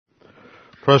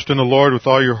Trust in the Lord with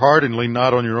all your heart and lean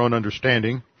not on your own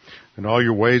understanding. In all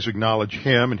your ways acknowledge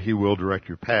Him, and He will direct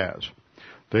your paths.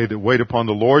 They that wait upon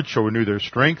the Lord shall renew their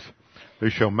strength. They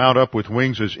shall mount up with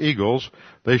wings as eagles.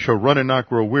 They shall run and not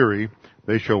grow weary.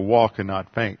 They shall walk and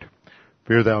not faint.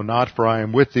 Fear thou not, for I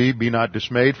am with thee. Be not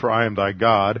dismayed, for I am thy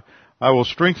God. I will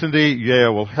strengthen thee, yea, I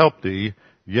will help thee.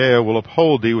 Yea, I will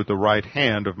uphold thee with the right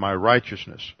hand of my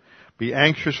righteousness. Be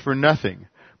anxious for nothing,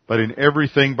 but in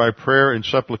everything by prayer and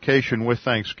supplication with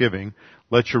thanksgiving,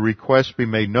 let your requests be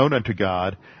made known unto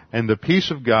God, and the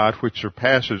peace of God, which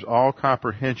surpasses all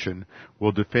comprehension,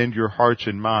 will defend your hearts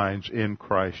and minds in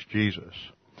Christ Jesus.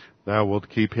 Thou wilt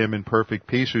keep him in perfect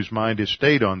peace whose mind is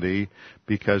stayed on thee,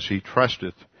 because he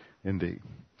trusteth in thee.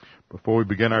 Before we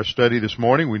begin our study this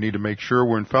morning, we need to make sure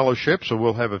we're in fellowship, so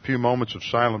we'll have a few moments of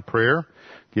silent prayer,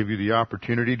 give you the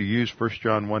opportunity to use 1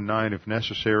 John 1:9 if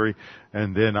necessary,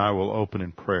 and then I will open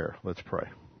in prayer. Let's pray.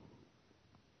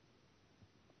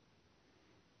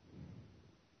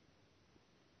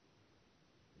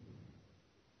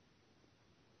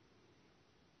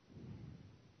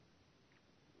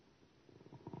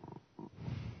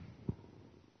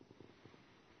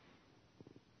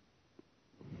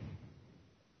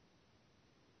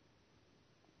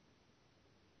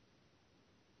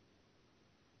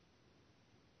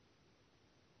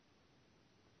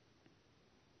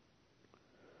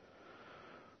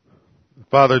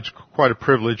 Father, it's quite a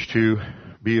privilege to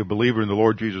be a believer in the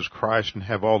Lord Jesus Christ and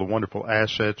have all the wonderful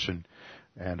assets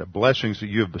and blessings that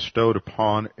you have bestowed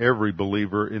upon every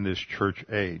believer in this church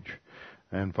age.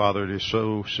 And Father, it is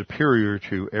so superior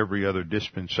to every other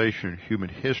dispensation in human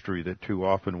history that too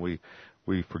often we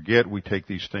forget, we take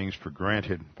these things for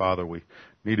granted. Father, we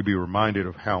need to be reminded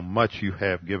of how much you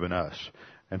have given us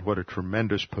and what a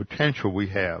tremendous potential we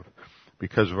have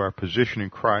because of our position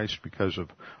in Christ, because of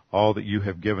all that you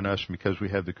have given us, because we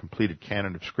have the completed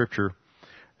canon of Scripture,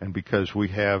 and because we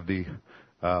have the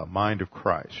mind of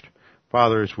Christ.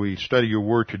 Father, as we study your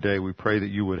word today, we pray that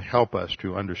you would help us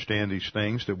to understand these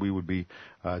things, that we would be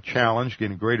challenged,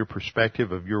 gain a greater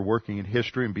perspective of your working in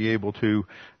history, and be able to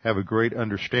have a great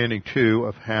understanding, too,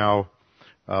 of how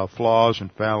flaws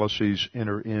and fallacies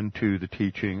enter into the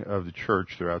teaching of the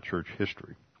church throughout church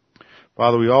history.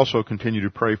 Father, we also continue to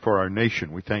pray for our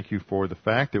nation. We thank you for the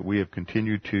fact that we have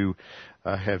continued to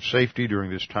have safety during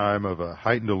this time of a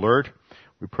heightened alert.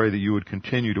 We pray that you would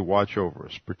continue to watch over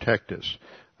us, protect us,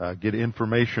 get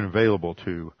information available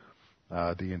to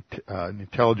the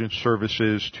intelligence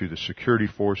services, to the security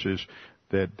forces,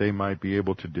 that they might be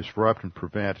able to disrupt and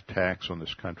prevent attacks on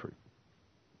this country.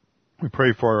 We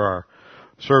pray for our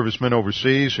servicemen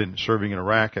overseas and serving in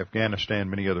Iraq, Afghanistan,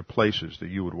 many other places, that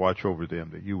you would watch over them,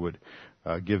 that you would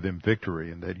give them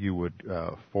victory, and that you would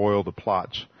foil the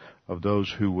plots of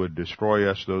those who would destroy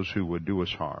us, those who would do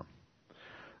us harm.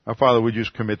 Our Father, we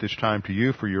just commit this time to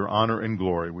you for your honor and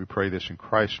glory. We pray this in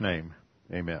Christ's name.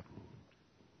 Amen.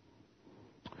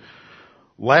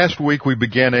 Last week we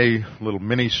began a little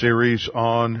mini-series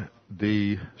on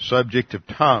the subject of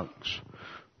tongues.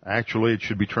 Actually, it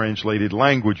should be translated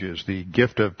languages. The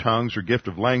gift of tongues or gift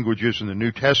of languages in the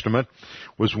New Testament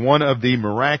was one of the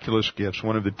miraculous gifts,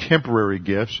 one of the temporary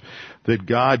gifts that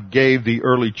God gave the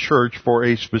early church for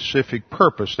a specific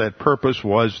purpose. That purpose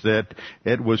was that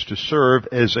it was to serve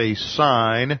as a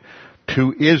sign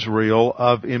to Israel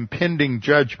of impending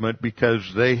judgment because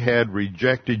they had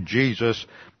rejected Jesus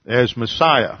as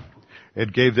Messiah.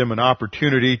 It gave them an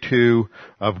opportunity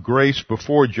of grace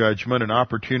before judgment, an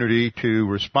opportunity to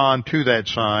respond to that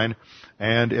sign,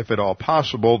 and if at all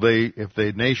possible, if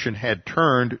the nation had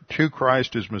turned to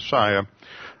Christ as Messiah,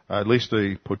 at least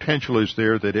the potential is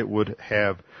there that it would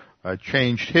have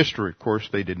changed history. Of course,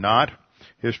 they did not.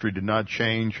 History did not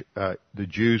change. The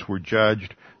Jews were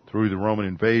judged through the Roman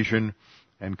invasion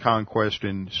and conquest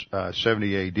in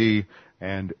 70 A.D.,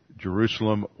 and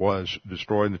Jerusalem was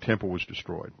destroyed and the temple was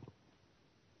destroyed.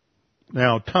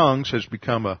 Now, tongues has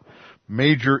become a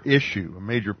major issue, a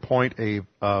major point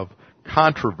of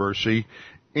controversy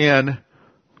in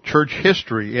church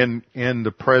history in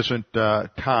the present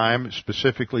time,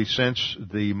 specifically since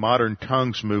the modern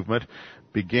tongues movement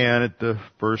began at the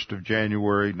 1st of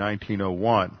January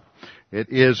 1901. It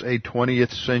is a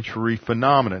 20th century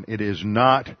phenomenon. It is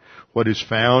not what is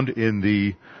found in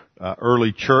the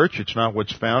early church. It's not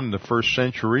what's found in the first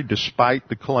century, despite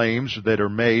the claims that are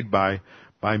made by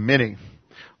many.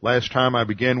 Last time I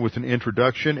began with an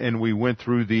introduction and we went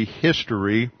through the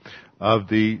history of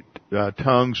the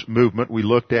tongues movement. We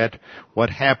looked at what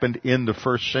happened in the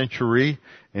first century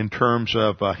in terms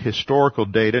of historical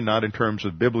data, not in terms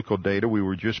of biblical data. We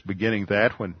were just beginning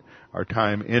that when our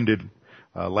time ended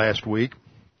last week.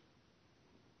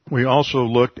 We also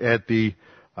looked at the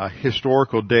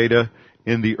historical data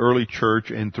in the early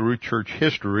church and through church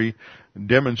history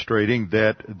demonstrating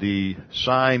that the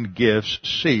sign gifts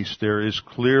ceased. There is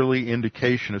clearly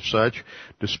indication of such,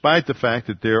 despite the fact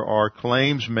that there are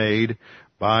claims made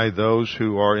by those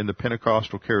who are in the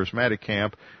Pentecostal charismatic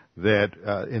camp that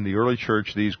in the early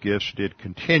church these gifts did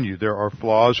continue. There are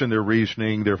flaws in their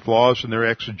reasoning, there are flaws in their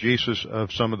exegesis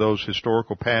of some of those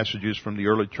historical passages from the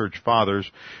early church fathers,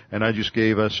 and I just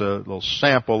gave us a little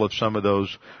sample of some of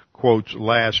those quotes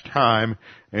last time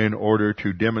in order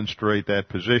to demonstrate that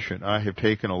position. I have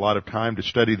taken a lot of time to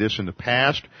study this in the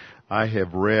past. I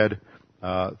have read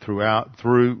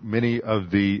through many of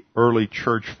the early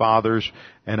church fathers,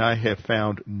 and I have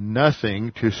found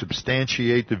nothing to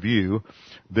substantiate the view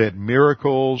that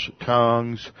miracles,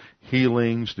 tongues,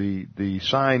 healings, the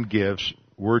sign gifts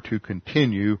were to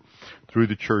continue through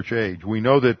the church age. We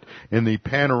know that in the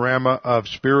panorama of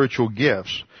spiritual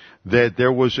gifts, that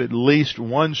there was at least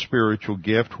one spiritual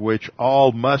gift which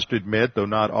all must admit, though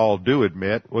not all do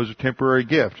admit, was a temporary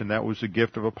gift, and that was the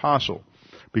gift of apostle.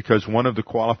 Because one of the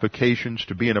qualifications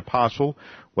to be an apostle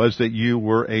was that you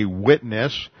were a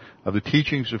witness of the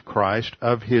teachings of Christ,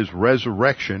 of His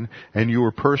resurrection, and you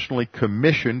were personally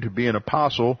commissioned to be an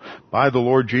apostle by the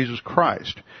Lord Jesus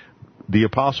Christ. The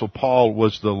apostle Paul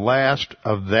was the last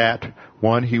of that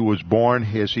one. He was born,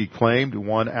 as he claimed,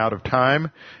 one out of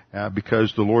time,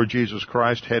 because the Lord Jesus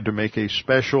Christ had to make a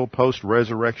special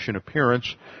post-resurrection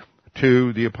appearance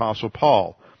to the apostle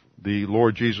Paul. The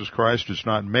Lord Jesus Christ does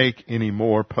not make any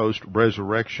more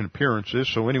post-resurrection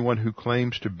appearances, so anyone who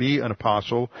claims to be an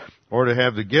apostle or to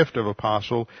have the gift of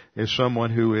apostle is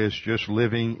someone who is just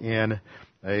living in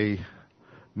a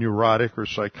neurotic or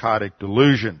psychotic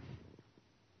delusion.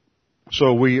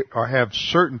 So we have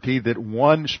certainty that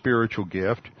one spiritual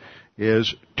gift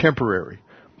is temporary.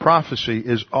 Prophecy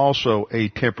is also a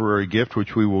temporary gift,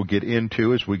 which we will get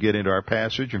into as we get into our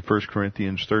passage in 1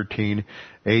 Corinthians 13,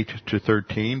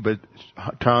 8-13. But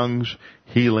tongues,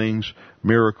 healings,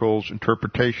 miracles,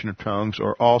 interpretation of tongues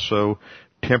are also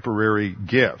temporary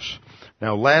gifts.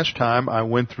 Now, last time I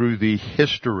went through the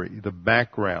history, the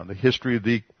background, the history of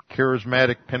the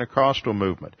charismatic Pentecostal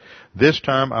movement. This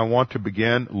time I want to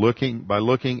begin by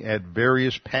looking at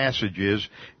various passages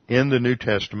in the New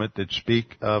Testament that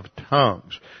speak of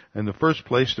tongues. And the first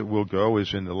place that we'll go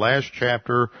is in the last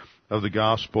chapter of the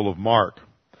Gospel of Mark.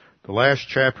 The last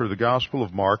chapter of the Gospel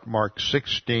of Mark, Mark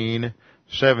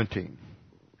 16:17.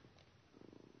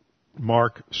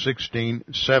 Mark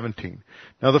 16:17.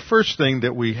 Now the first thing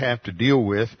that we have to deal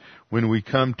with when we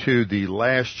come to the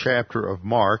last chapter of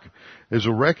Mark is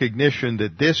a recognition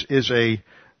that this is a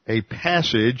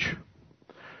passage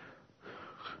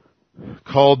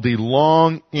called the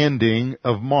long ending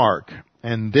of Mark.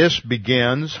 And this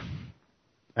begins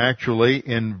actually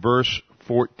in verse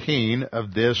 14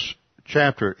 of this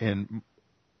chapter in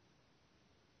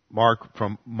Mark,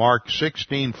 from Mark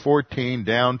 16:14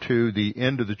 down to the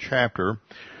end of the chapter.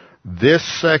 This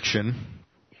section,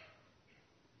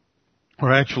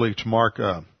 or actually it's Mark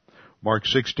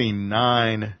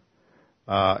 16:9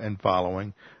 and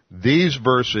following. These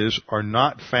verses are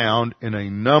not found in a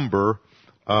number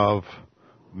of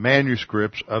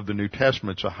manuscripts of the New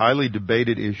Testament. It's a highly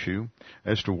debated issue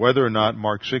as to whether or not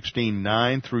Mark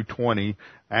 16:9-20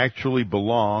 actually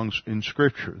belongs in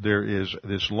Scripture. There is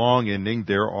this long ending.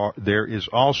 There is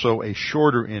also a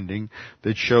shorter ending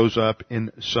that shows up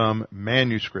in some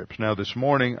manuscripts. Now this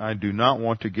morning I do not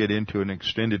want to get into an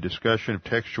extended discussion of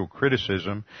textual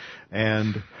criticism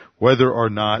and whether or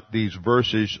not these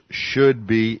verses should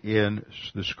be in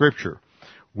the Scripture.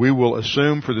 We will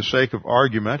assume for the sake of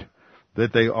argument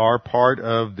that they are part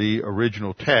of the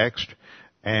original text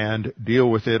and deal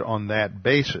with it on that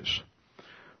basis.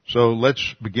 So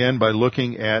let's begin by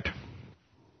looking at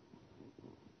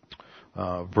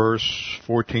verse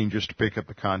 14 just to pick up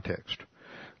the context.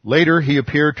 Later he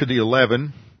appeared to the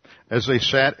 11 as they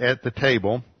sat at the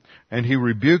table, and he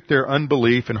rebuked their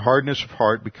unbelief and hardness of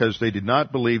heart because they did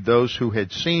not believe those who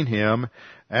had seen him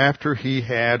after he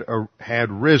had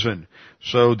risen.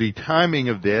 So the timing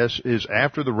of this is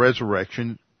after the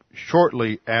resurrection,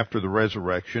 shortly after the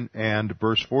resurrection, and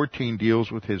verse 14 deals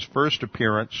with his first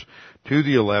appearance to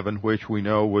the 11, which we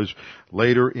know was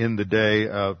later in the day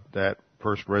of that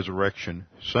first resurrection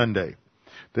Sunday.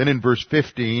 Then in verse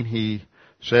 15 he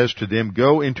says to them,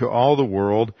 "Go into all the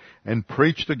world and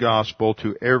preach the gospel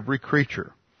to every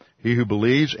creature. He who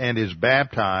believes and is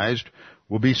baptized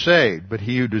will be saved, but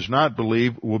he who does not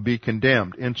believe will be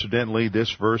condemned." Incidentally,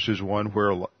 this verse is one where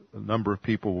a number of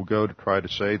people will go to try to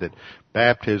say that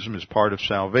baptism is part of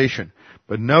salvation.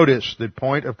 But notice the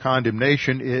point of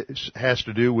condemnation has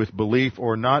to do with belief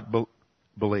or not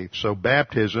belief. So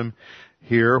baptism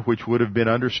here, which would have been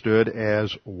understood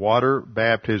as water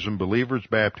baptism, believer's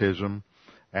baptism,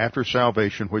 after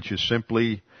salvation, which is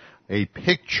simply a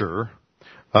picture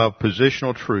of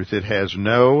positional truth. It has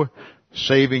no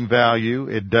saving value.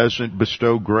 It doesn't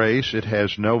bestow grace. It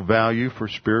has no value for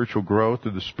spiritual growth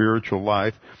or the spiritual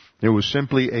life. It was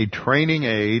simply a training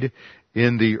aid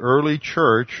in the early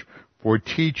church for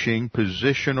teaching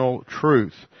positional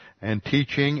truth and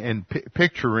teaching and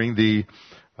picturing the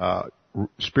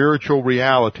spiritual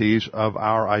realities of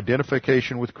our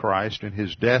identification with Christ and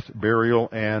His death, burial,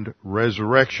 and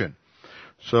resurrection.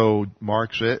 So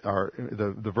Mark said,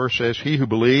 the verse says, "He who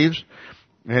believes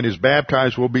and is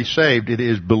baptized will be saved." It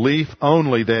is belief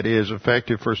only that is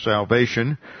effective for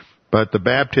salvation, but the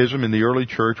baptism in the early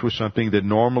church was something that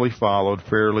normally followed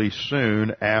fairly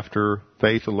soon after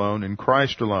faith alone in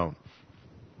Christ alone.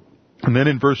 And then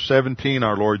in verse 17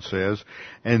 our Lord says,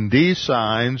 "And these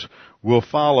signs will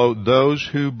follow those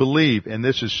who believe." And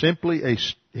this is simply a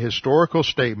historical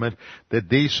statement that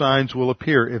these signs will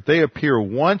appear. If they appear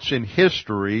once in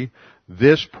history,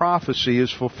 this prophecy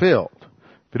is fulfilled.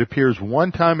 If it appears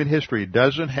one time in history, it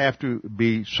doesn't have to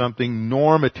be something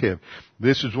normative.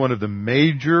 This is one of the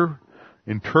major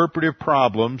interpretive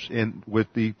problems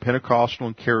with the Pentecostal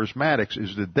and Charismatics,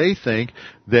 is that they think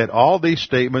that all these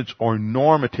statements are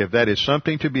normative. That is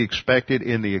something to be expected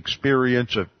in the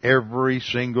experience of every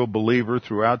single believer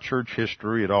throughout church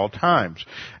history at all times.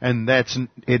 And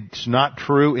it's not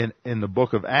true in the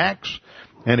book of Acts,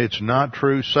 and it's not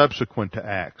true subsequent to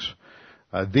Acts.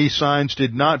 These signs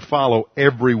did not follow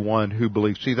everyone who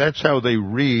believes. See, that's how they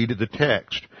read the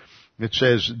text. It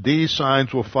says, "These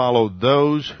signs will follow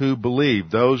those who believe."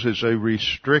 Those is a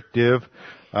restrictive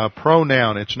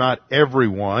pronoun. It's not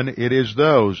everyone. It is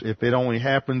those. If it only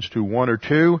happens to one or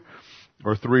two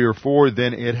or three or four,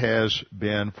 then it has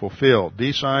been fulfilled.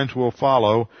 "These signs will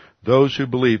follow those who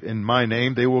believe. In my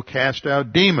name they will cast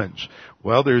out demons."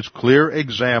 Well, there's clear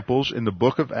examples in the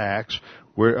book of Acts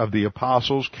of the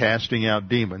apostles casting out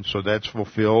demons. So that's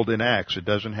fulfilled in Acts. It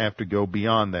doesn't have to go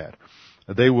beyond that.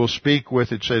 They will speak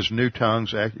with, it says, new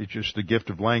tongues. It's just the gift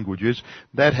of languages.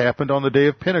 That happened on the day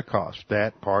of Pentecost.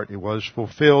 That part, it was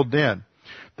fulfilled then.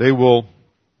 They will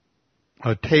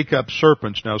take up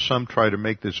serpents. Now, some try to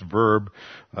make this verb,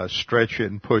 stretch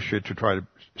it and push it to try to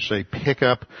say pick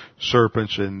up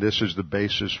serpents, and this is the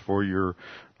basis for your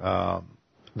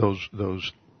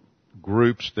those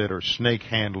groups that are snake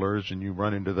handlers, and you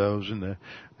run into those in the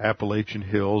Appalachian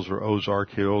Hills or Ozark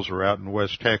Hills or out in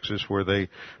West Texas, where they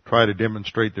try to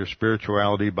demonstrate their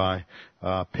spirituality by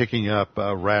picking up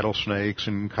rattlesnakes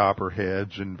and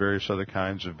copperheads and various other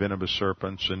kinds of venomous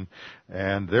serpents.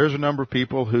 And there's a number of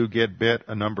people who get bit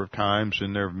a number of times,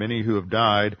 and there are many who have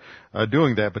died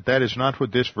doing that. But that is not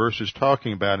what this verse is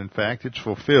talking about. In fact, it's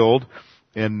fulfilled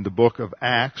in the book of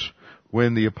Acts,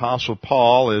 when the Apostle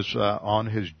Paul is on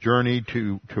his journey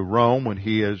to Rome,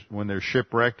 when they're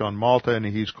shipwrecked on Malta, and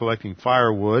he's collecting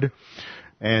firewood,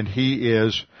 and he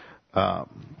is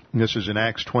this is in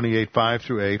Acts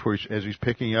 28:5-8, where as he's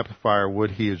picking up the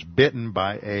firewood, he is bitten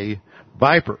by a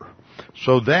viper.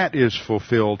 So that is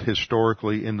fulfilled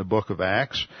historically in the book of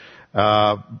Acts.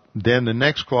 Then the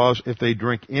next clause, "If they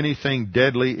drink anything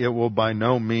deadly, it will by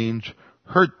no means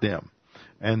hurt them."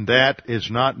 And that is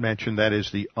not mentioned. That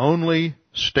is the only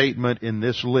statement in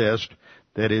this list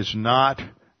that is not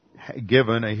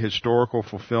given a historical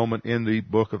fulfillment in the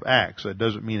book of Acts. That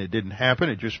doesn't mean it didn't happen.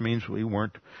 It just means we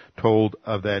weren't told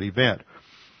of that event.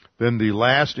 Then the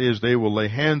last is, "They will lay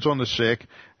hands on the sick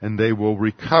and they will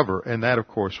recover." And that, of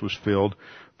course, was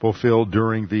fulfilled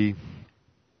during the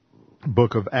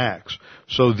book of Acts.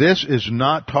 So this is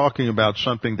not talking about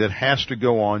something that has to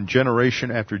go on generation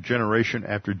after generation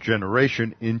after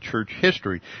generation in church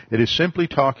history. It is simply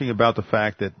talking about the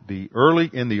fact that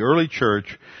in the early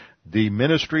church, the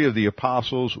ministry of the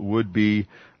apostles would be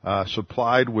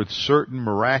supplied with certain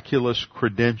miraculous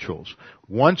credentials.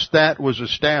 Once that was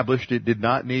established, it did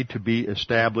not need to be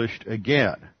established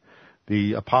again.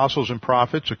 The apostles and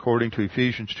prophets, according to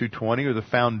Ephesians 2:20, are the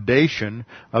foundation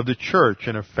of the church.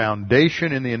 And a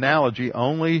foundation, in the analogy,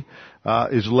 only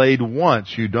is laid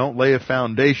once. You don't lay a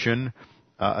foundation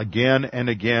again and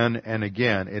again and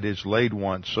again. It is laid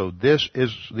once. So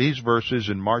these verses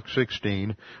in Mark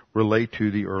 16 relate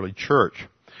to the early church.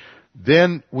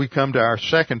 Then we come to our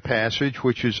second passage,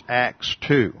 which is Acts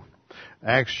 2.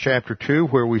 Acts chapter 2,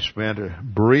 where we spent a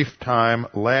brief time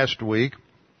last week.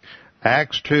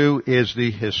 Acts 2 is the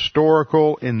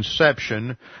historical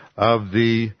inception of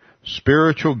the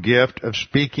spiritual gift of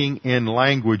speaking in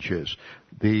languages.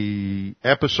 The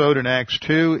episode in Acts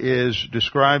 2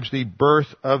 describes the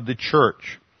birth of the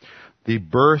church. the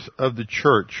birth of the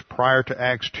church. Prior to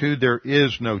Acts 2, there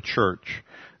is no church.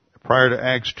 Prior to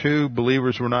Acts 2,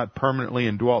 believers were not permanently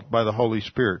indwelt by the Holy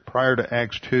Spirit. Prior to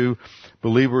Acts 2,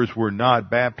 believers were not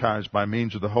baptized by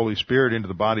means of the Holy Spirit into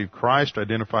the body of Christ,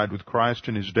 identified with Christ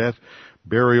in His death,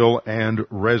 burial, and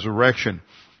resurrection.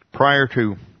 Prior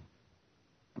to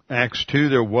Acts 2,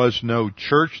 there was no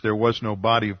church, there was no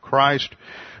body of Christ.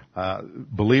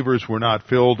 Believers were not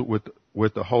filled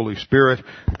with the Holy Spirit.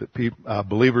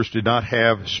 Believers did not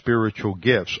have spiritual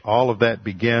gifts. All of that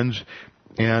begins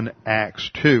in Acts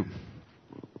 2.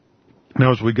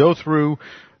 Now, as we go through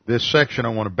this section, I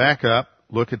want to back up,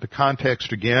 look at the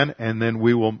context again, and then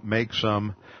we will make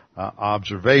some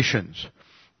observations.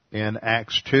 In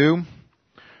Acts 2,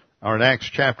 or in Acts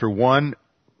chapter 1,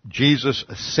 Jesus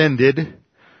ascended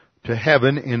to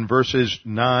heaven in verses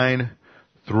 9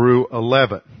 through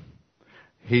 11.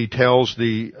 He tells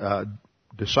the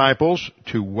disciples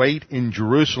to wait in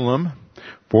Jerusalem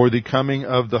for the coming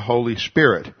of the Holy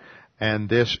Spirit. And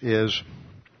this is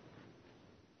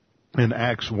in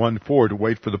Acts 1:4, to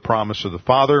wait for the promise of the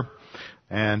Father.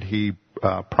 And he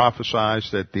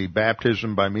prophesies that the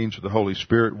baptism by means of the Holy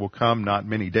Spirit will come not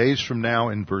many days from now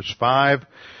in verse 5.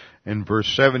 In verse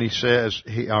 7 he says,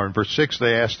 or in verse 6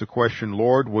 they ask the question,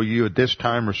 Lord, will you at this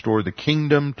time restore the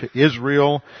kingdom to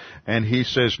Israel? And he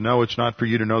says, no, it's not for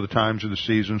you to know the times or the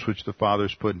seasons which the Father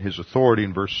has put in His authority,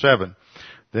 in verse 7.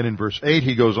 Then in verse 8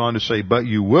 he goes on to say, but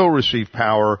you will receive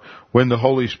power when the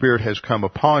Holy Spirit has come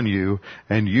upon you,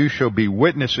 and you shall be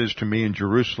witnesses to me in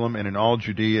Jerusalem and in all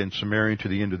Judea and Samaria to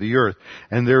the end of the earth.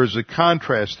 And there is a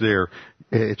contrast there.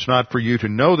 It's not for you to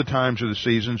know the times or the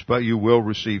seasons, but you will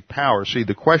receive power. See,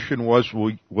 the question was,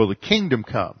 will the kingdom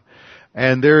come?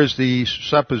 And there is the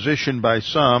supposition by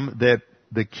some that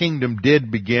the kingdom did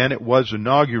begin, it was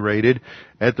inaugurated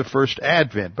at the first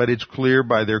advent, but it's clear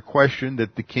by their question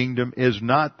that the kingdom is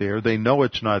not there. They know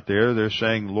it's not there. They're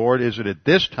saying, Lord, is it at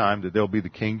this time that there'll be the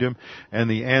kingdom? And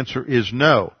the answer is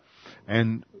no.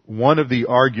 And one of the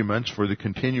arguments for the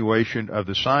continuation of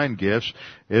the sign gifts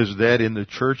is that in the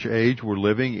church age we're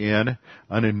living in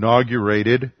an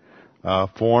inaugurated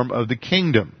form of the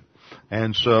kingdom.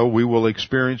 And so we will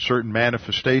experience certain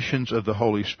manifestations of the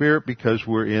Holy Spirit because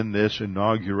we're in this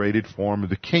inaugurated form of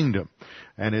the kingdom.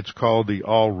 And it's called the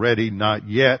already not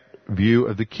yet view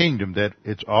of the kingdom, that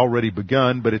it's already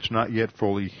begun, but it's not yet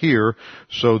fully here.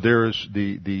 So there's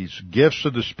these gifts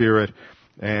of the Spirit,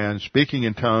 and speaking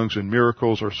in tongues and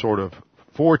miracles are sort of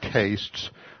foretastes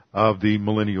of the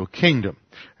millennial kingdom.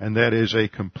 And that is a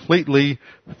completely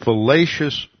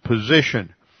fallacious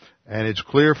position. And it's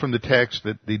clear from the text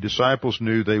that the disciples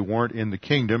knew they weren't in the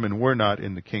kingdom and were not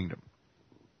in the kingdom.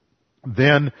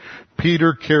 Then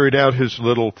Peter carried out his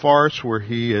little farce where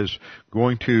he is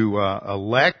going to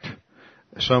elect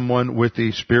someone with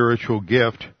the spiritual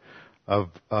gift of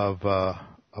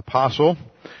apostle.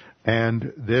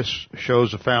 And this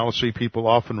shows a fallacy people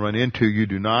often run into. You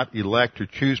do not elect or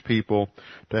choose people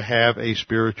to have a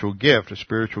spiritual gift. A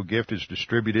spiritual gift is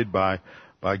distributed by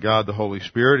God the Holy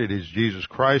Spirit. It is Jesus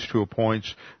Christ who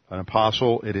appoints an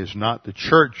apostle. It is not the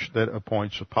church that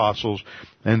appoints apostles.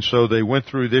 And so they went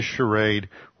through this charade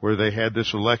where they had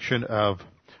this election of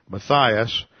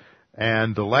Matthias.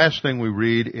 And the last thing we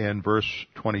read in verse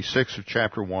 26 of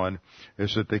chapter 1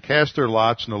 is that they cast their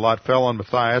lots, and the lot fell on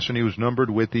Matthias, and he was numbered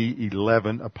with the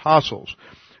 11 apostles.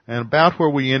 And about where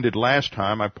we ended last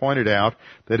time, I pointed out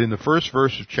that in the first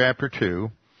verse of chapter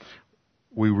 2,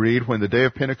 we read, when the day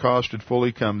of Pentecost had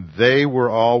fully come, they were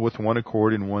all with one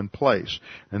accord in one place.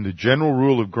 And the general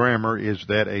rule of grammar is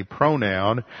that a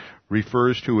pronoun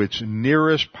refers to its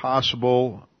nearest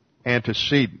possible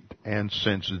antecedent. And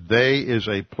since they is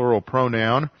a plural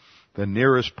pronoun, the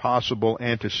nearest possible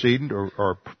antecedent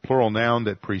or plural noun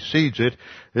that precedes it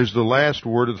is the last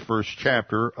word of the first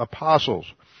chapter, apostles.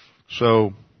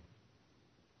 So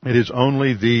it is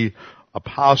only the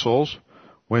apostles,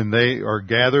 when they are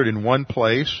gathered in one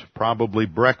place, probably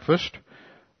breakfast,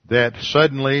 that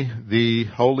suddenly the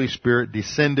Holy Spirit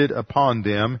descended upon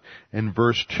them in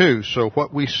verse 2. So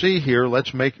what we see here,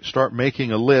 let's start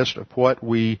making a list of what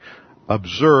we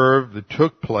observe that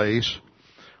took place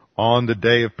on the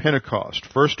day of Pentecost.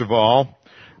 First of all,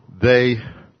 they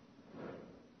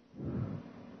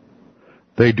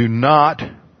do not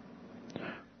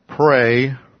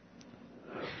pray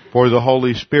for the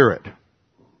Holy Spirit.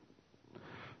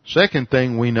 Second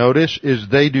thing we notice is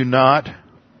they do not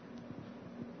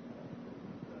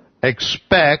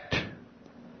expect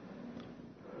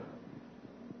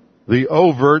the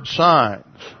overt signs.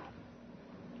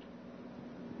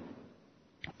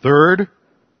 Third,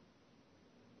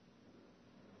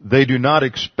 they do not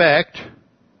expect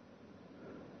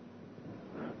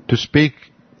to speak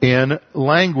in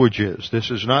languages. This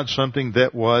is not something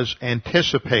that was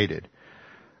anticipated.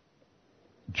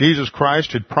 Jesus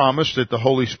Christ had promised that the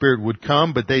Holy Spirit would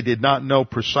come, but they did not know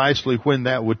precisely when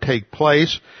that would take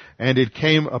place, and it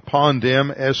came upon them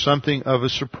as something of a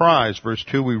surprise. Verse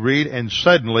 2 we read, "And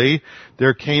suddenly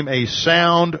there came a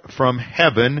sound from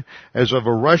heaven as of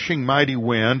a rushing mighty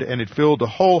wind, and it filled the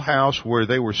whole house where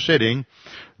they were sitting.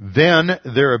 Then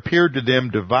there appeared to them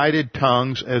divided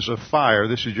tongues as of fire."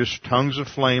 This is just tongues of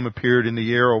flame appeared in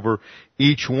the air over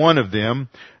each one of them.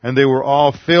 "And they were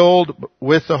all filled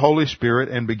with the Holy Spirit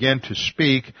and began to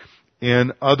speak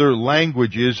in other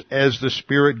languages as the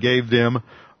Spirit gave them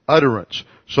utterance."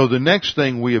 So the next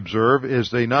thing we observe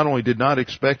is they not only did not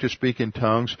expect to speak in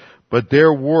tongues, but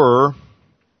there were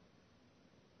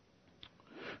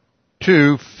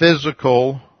two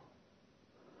physical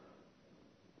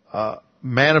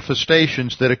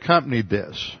manifestations that accompanied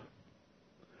this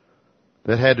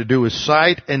that had to do with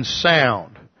sight and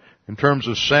sound. In terms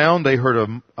of sound, they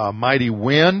heard a mighty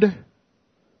wind,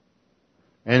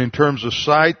 and in terms of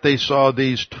sight, they saw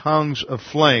these tongues of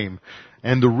flame.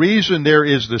 And the reason there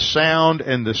is the sound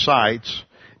and the sights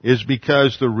is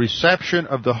because the reception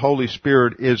of the Holy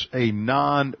Spirit is a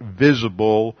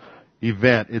non-visible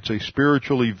event. It's a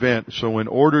spiritual event. So in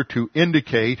order to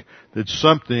indicate that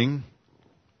something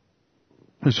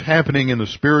is happening in the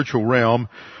spiritual realm,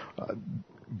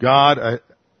 God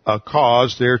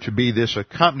caused there to be this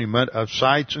accompaniment of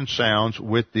sights and sounds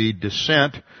with the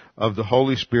descent of the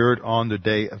Holy Spirit on the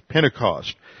day of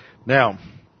Pentecost. Now,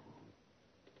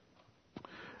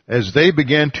 as they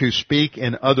began to speak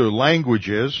in other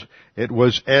languages, it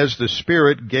was as the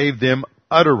Spirit gave them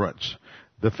utterance.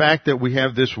 The fact that we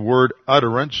have this word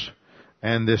utterance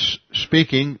and this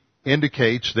speaking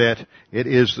indicates that it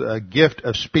is a gift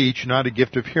of speech, not a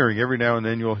gift of hearing. Every now and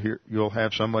then you'll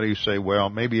have somebody say, well,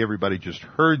 maybe everybody just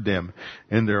heard them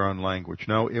in their own language.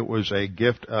 No, it was a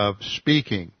gift of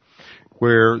speaking,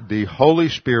 where the Holy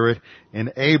Spirit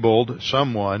enabled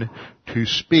someone to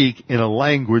speak in a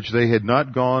language they had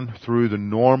not gone through the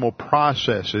normal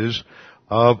processes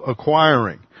of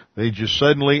acquiring. They just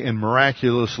suddenly and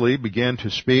miraculously began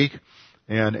to speak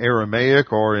in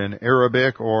Aramaic or in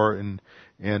Arabic or in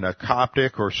a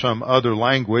Coptic or some other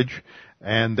language,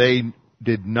 and they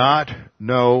did not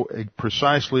know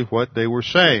precisely what they were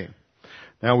saying.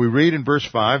 Now we read in verse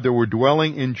 5, "There were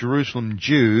dwelling in Jerusalem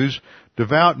Jews,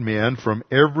 devout men from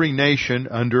every nation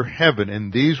under heaven."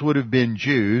 And these would have been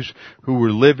Jews who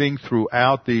were living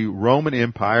throughout the Roman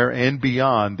Empire and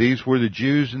beyond. These were the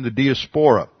Jews in the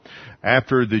diaspora.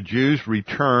 After the Jews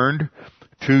returned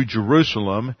to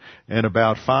Jerusalem in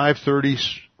about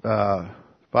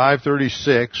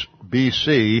 536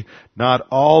 BC, not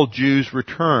all Jews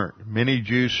returned. Many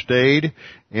Jews stayed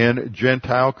in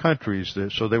Gentile countries.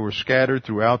 So they were scattered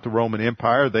throughout the Roman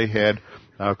Empire. They had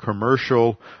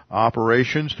commercial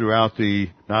operations throughout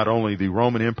not only the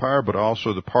Roman Empire, but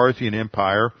also the Parthian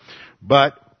Empire.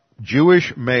 But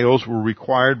Jewish males were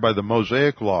required by the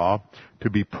Mosaic Law to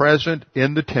be present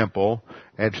in the temple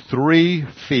at 3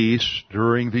 feasts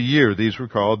during the year. These were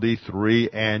called the 3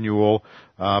 annual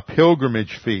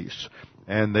pilgrimage feasts.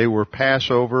 And they were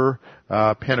Passover,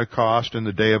 Pentecost, and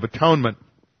the Day of Atonement.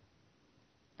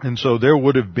 And so there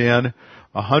would have been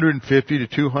 150 to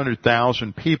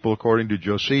 200,000 people, according to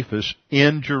Josephus,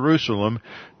 in Jerusalem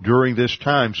during this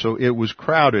time. So it was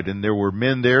crowded, and there were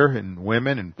men there and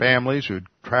women and families who had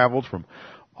traveled from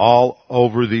all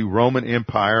over the Roman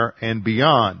Empire and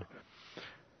beyond.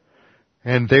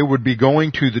 And they would be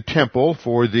going to the temple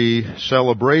for the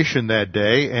celebration that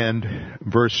day. And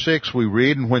verse 6 we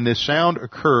read, "And when this sound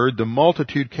occurred, the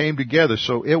multitude came together."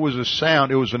 So it was a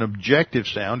sound, it was an objective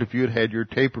sound. If you had had your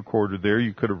tape recorder there,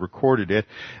 you could have recorded it.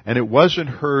 And it wasn't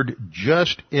heard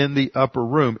just in the upper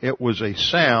room. It was a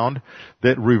sound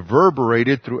that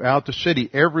reverberated throughout the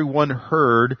city. Everyone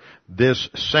heard this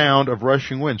sound of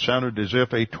rushing wind. It sounded as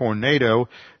if a tornado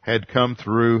had come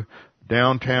through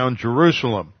downtown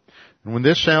Jerusalem. And when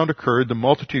this sound occurred, the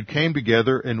multitude came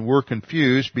together and were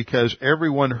confused because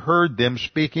everyone heard them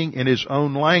speaking in his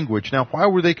own language. Now, why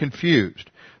were they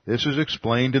confused? This is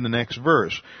explained in the next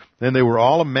verse. "Then they were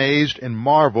all amazed and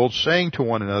marveled, saying to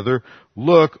one another,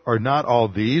 'Look, are not all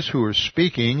these who are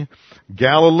speaking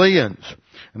Galileans?'"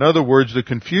 In other words, the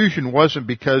confusion wasn't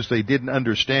because they didn't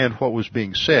understand what was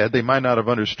being said. They might not have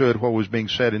understood what was being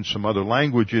said in some other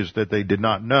languages that they did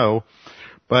not know,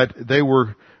 but they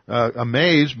were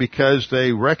amazed because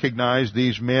they recognized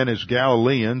these men as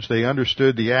Galileans. They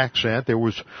understood the accent.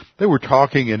 They were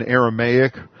talking in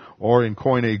Aramaic or in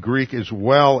Koine Greek, as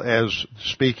well as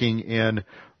speaking in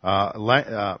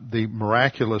the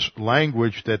miraculous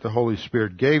language that the Holy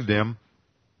Spirit gave them.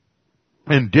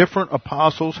 And different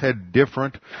apostles had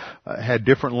different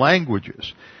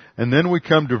languages. And then we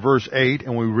come to verse 8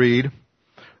 and we read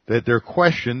that their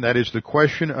question, that is the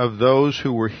question of those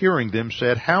who were hearing them,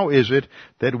 said, "How is it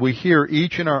that we hear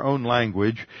each in our own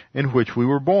language in which we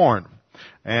were born?"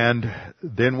 And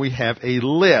then we have a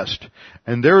list.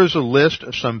 And there is a list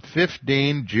of some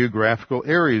 15 geographical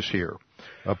areas here.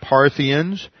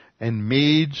 Parthians and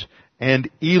Medes and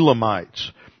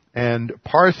Elamites. And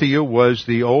Parthia was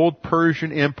the old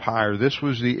Persian Empire. This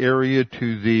was the area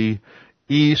to the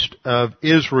east of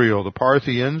Israel. The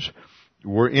Parthians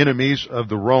were enemies of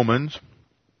the Romans.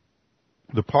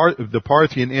 The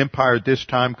Parthian Empire at this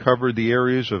time covered the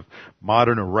areas of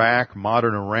modern Iraq,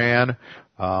 modern Iran,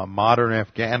 modern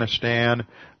Afghanistan,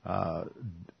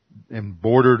 and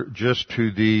bordered just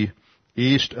to the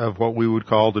east of what we would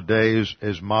call today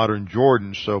as modern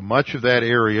Jordan. So much of that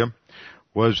area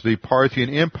was the Parthian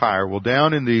Empire. Well,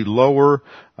 down in the lower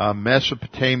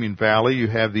Mesopotamian valley, you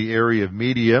have the area of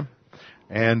Media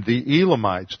and the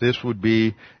Elamites. This would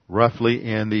be roughly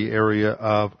in the area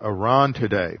of Iran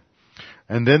today.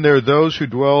 And then there are those who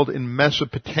dwelled in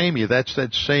Mesopotamia. That's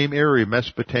that same area.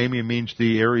 Mesopotamia means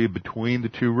the area between the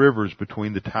two rivers,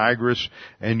 between the Tigris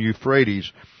and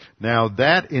Euphrates. Now,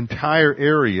 that entire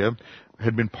area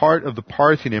had been part of the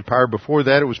Parthian Empire. Before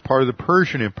that, it was part of the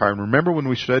Persian Empire. And remember when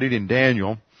we studied in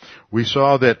Daniel, we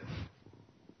saw that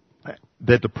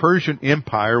the Persian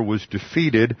Empire was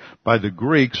defeated by the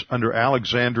Greeks under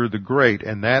Alexander the Great,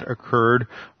 and that occurred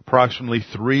approximately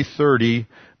 330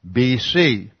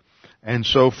 BC. And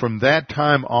so from that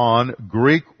time on,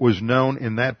 Greek was known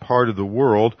in that part of the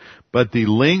world, but the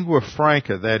lingua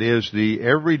franca, that is the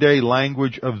everyday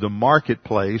language of the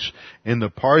marketplace in the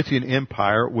Parthian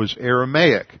Empire, was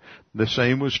Aramaic. The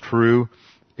same was true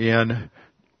in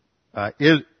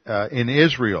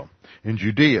Israel, in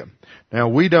Judea. Now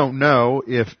we don't know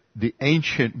if the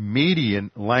ancient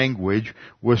Median language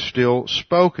was still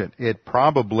spoken. It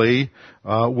probably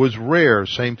was rare.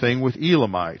 Same thing with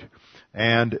Elamite.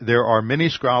 And there are many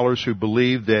scholars who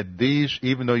believe that these,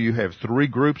 even though you have 4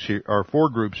 groups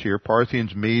here,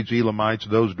 Parthians, Medes, Elamites,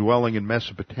 those dwelling in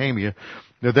Mesopotamia,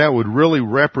 that would really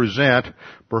represent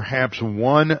perhaps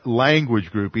one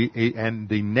language group, and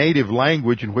the native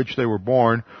language in which they were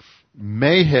born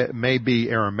may be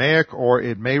Aramaic, or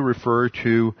it may refer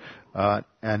to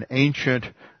an ancient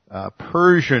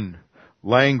Persian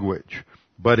language,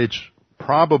 but it's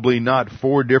probably not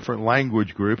 4 different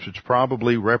language groups. It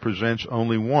probably represents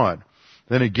only one.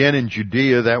 Then again in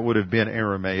Judea, that would have been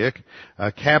Aramaic.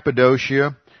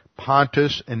 Cappadocia,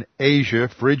 Pontus, and Asia,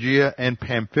 Phrygia, and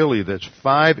Pamphylia. That's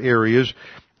 5 areas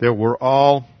that were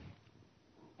all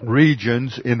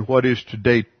regions in what is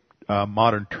today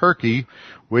modern Turkey,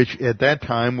 which at that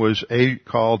time was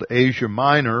called Asia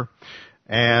Minor.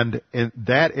 And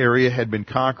that area had been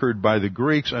conquered by the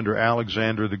Greeks under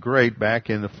Alexander the Great back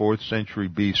in the 4th century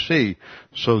BC.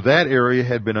 So that area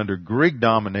had been under Greek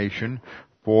domination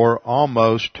for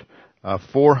almost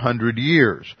 400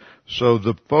 years. So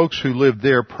the folks who lived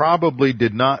there probably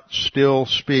did not still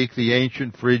speak the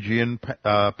ancient Phrygian,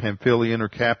 Pamphylian, or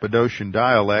Cappadocian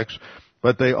dialects,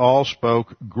 but they all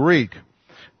spoke Greek.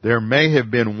 There may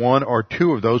have been 1 or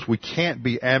 2 of those. We can't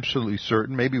be absolutely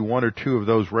certain. Maybe 1 or 2 of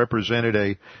those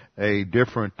represented a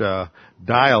different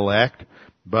dialect,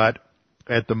 but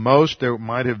at the most there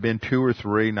might have been 2 or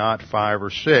 3, not 5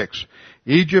 or 6.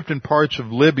 Egypt and parts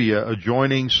of Libya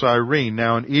adjoining Cyrene.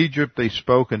 Now in Egypt they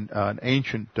spoke an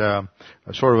ancient,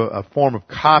 sort of a form of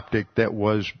Coptic that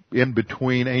was in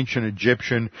between ancient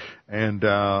Egyptian and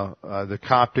the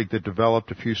Coptic that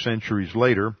developed a few centuries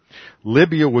later.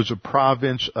 Libya was a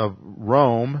province of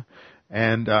Rome,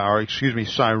 and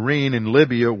Cyrene in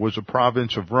Libya was a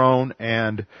province of Rome,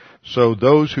 and so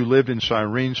those who lived in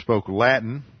Cyrene spoke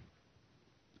Latin.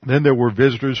 Then there were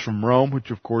visitors from Rome, which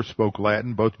of course spoke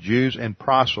Latin, both Jews and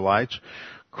proselytes.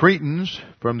 Cretans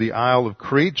from the Isle of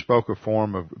Crete spoke a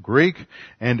form of Greek,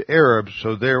 and Arabs,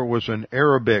 so there was an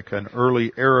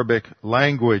early Arabic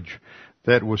language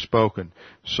that was spoken.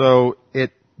 So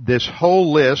this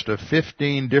whole list of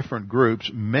 15 different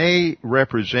groups may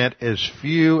represent as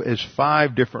few as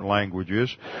 5 different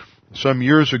languages. Some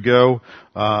years ago,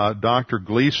 Dr.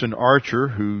 Gleason Archer,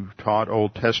 who taught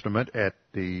Old Testament at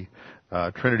the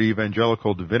Trinity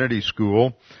Evangelical Divinity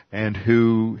School, and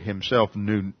who himself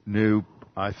knew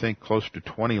I think close to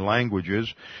 20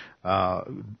 languages,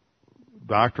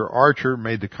 Dr. Archer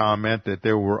made the comment that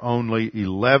there were only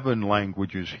 11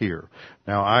 languages here.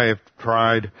 Now I have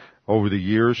tried over the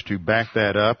years to back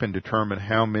that up and determine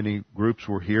how many groups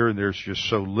were here, and there's just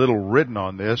so little written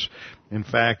on this. In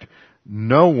fact,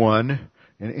 no one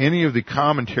in any of the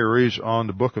commentaries on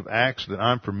the book of Acts that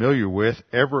I'm familiar with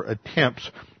ever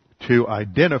attempts to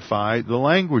identify the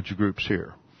language groups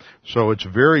here. So it's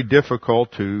very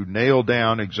difficult to nail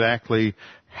down exactly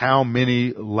how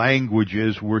many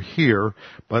languages were here,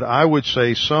 but I would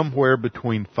say somewhere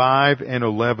between 5 and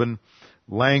 11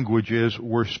 languages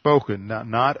were spoken,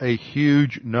 not a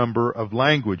huge number of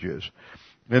languages.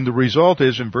 And the result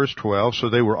is in verse 12, so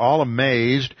they were all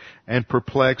amazed and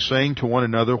perplexed, saying to one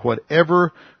another,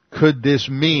 whatever could this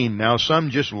mean? Now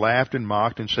some just laughed and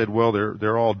mocked and said, well,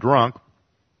 they're all drunk,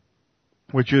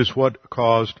 which is what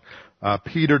caused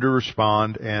Peter to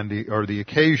respond and the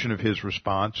occasion of his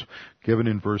response given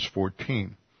in verse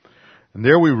 14. And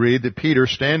there we read that Peter,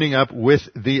 standing up with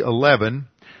the 11,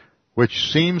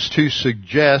 which seems to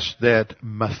suggest that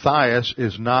Matthias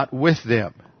is not with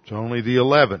them. It's only the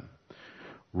 11.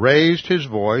 Raised his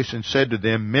voice and said to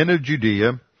them, men of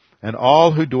Judea, and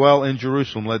all who dwell in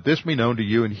Jerusalem, let this be known to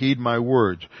you and heed my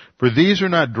words. For these are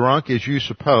not drunk as you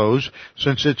suppose,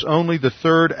 since it's only the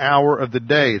 3rd hour of the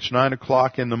day. It's 9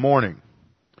 o'clock in the morning.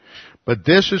 But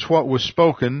this is what was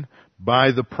spoken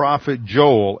by the prophet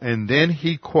Joel. And then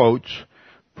he quotes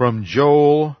from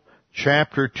Joel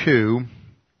chapter 2,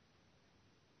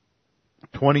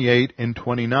 28 and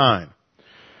 29.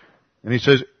 And he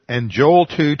says, and Joel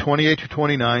 2, 28 to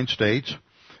 29 states,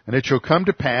 and it shall come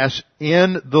to pass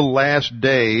in the last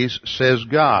days, says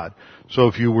God. So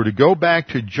if you were to go back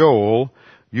to Joel,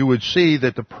 you would see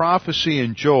that the prophecy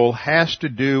in Joel has to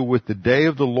do with the day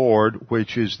of the Lord,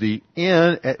 which is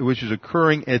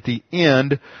occurring at the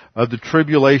end of the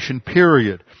tribulation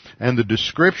period. And the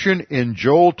description in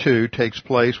Joel 2 takes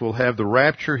place. We'll have the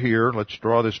rapture here. Let's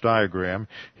draw this diagram.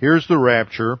 Here's the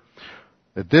rapture.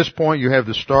 At this point, you have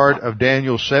the start of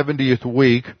Daniel's 70th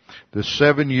week, the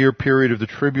 7-year period of the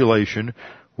tribulation,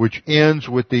 which ends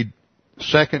with the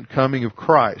second coming of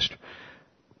Christ.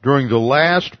 During the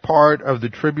last part of the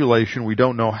tribulation, we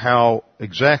don't know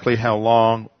exactly how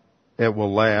long it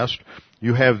will last.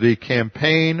 You have the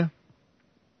campaign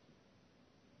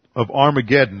of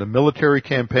Armageddon, the military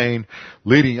campaign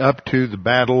leading up to the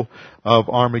battle of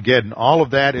Armageddon. All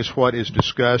of that is what is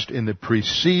discussed in the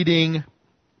preceding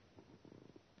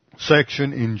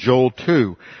section in Joel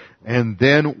 2. And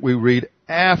then we read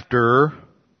after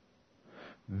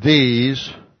these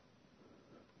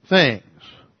things.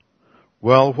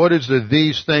 Well, what is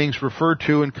these things refer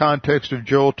to in context of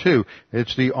Joel 2?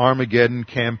 It's the Armageddon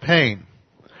campaign.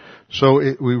 So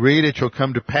we read, it shall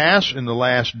come to pass in the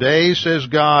last days, says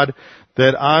God,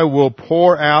 that I will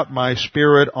pour out my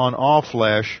Spirit on all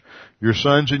flesh. Your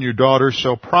sons and your daughters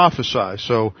shall prophesy.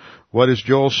 So what is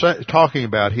Joel talking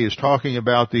about? He is talking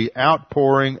about the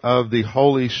outpouring of the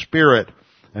Holy Spirit.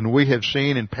 And we have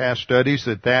seen in past studies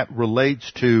that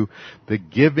relates to the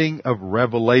giving of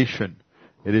revelation.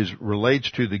 Relates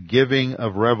to the giving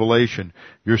of revelation.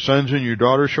 Your sons and your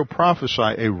daughters shall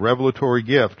prophesy, a revelatory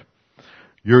gift.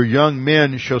 Your young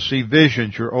men shall see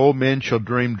visions. Your old men shall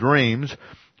dream dreams.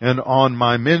 And on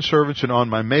my men servants and on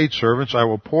my maid servants I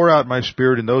will pour out my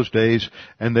Spirit in those days,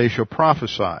 and they shall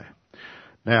prophesy.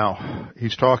 Now,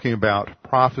 he's talking about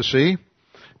prophecy.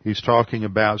 He's talking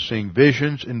about seeing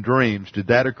visions and dreams. Did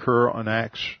that occur in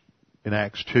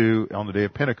Acts 2 on the day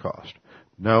of Pentecost?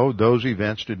 No, those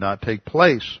events did not take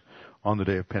place on the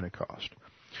day of Pentecost.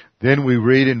 Then we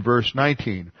read in verse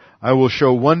 19, I will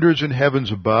show wonders in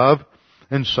heavens above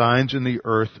and signs in the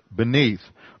earth beneath,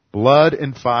 blood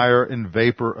and fire and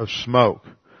vapor of smoke.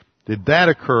 Did that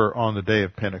occur on the day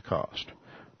of Pentecost?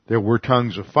 There were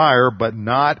tongues of fire, but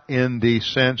not in the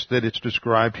sense that it's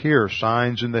described here,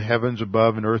 signs in the heavens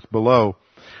above and earth below.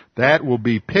 That will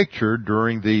be pictured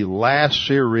during the last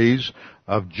series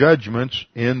of judgments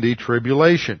in the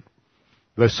tribulation.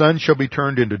 The sun shall be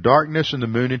turned into darkness and the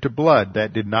moon into blood.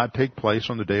 That did not take place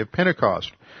on the day of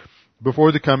Pentecost,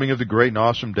 before the coming of the great and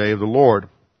awesome day of the Lord.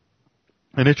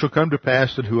 And it shall come to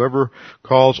pass that whoever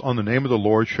calls on the name of the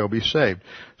Lord shall be saved.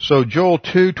 So Joel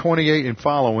 2:28 and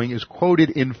following is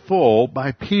quoted in full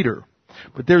by Peter.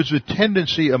 But there's a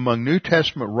tendency among New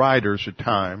Testament writers at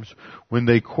times, when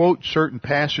they quote certain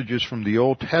passages from the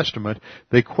Old Testament,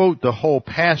 they quote the whole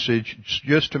passage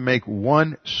just to make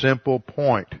one simple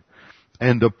point.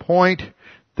 And the point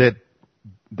that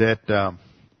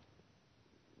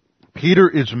Peter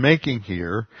is making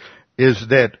here is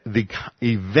that the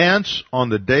events on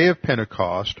the day of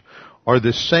Pentecost are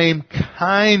the same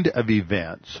kind of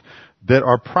events that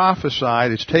are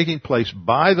prophesied as taking place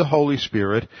by the Holy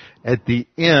Spirit at the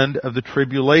end of the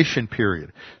tribulation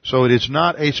period. So it is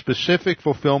not a specific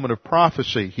fulfillment of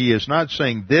prophecy. He is not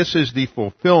saying this is the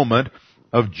fulfillment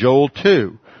of Joel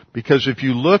 2. Because if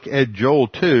you look at Joel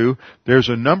 2, there's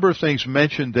a number of things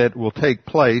mentioned that will take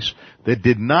place that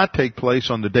did not take place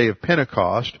on the day of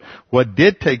Pentecost. What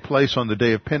did take place on the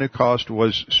day of Pentecost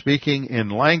was speaking in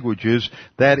languages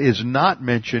that is not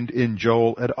mentioned in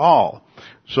Joel at all.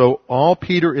 So all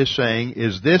Peter is saying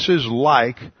is this is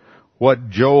like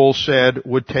what Joel said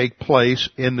would take place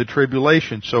in the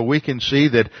tribulation. So we can see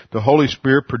that the Holy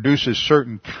Spirit produces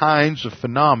certain kinds of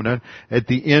phenomena at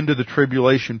the end of the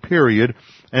tribulation period,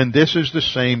 and this is the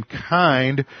same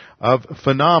kind of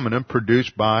phenomenon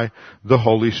produced by the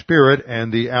Holy Spirit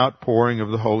and the outpouring of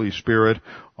the Holy Spirit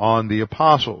on the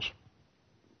apostles.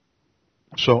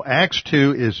 So Acts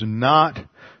 2 is not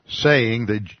saying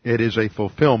that it is a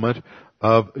fulfillment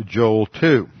of Joel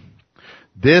 2.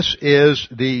 This is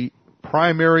the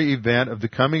primary event of the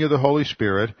coming of the Holy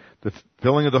Spirit, the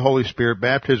filling of the Holy Spirit,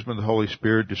 baptism of the Holy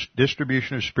Spirit,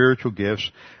 distribution of spiritual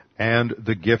gifts, and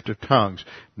the gift of tongues.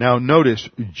 Now notice,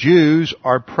 Jews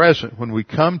are present. When we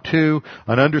come to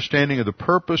an understanding of the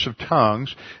purpose of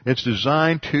tongues, it's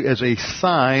designed as a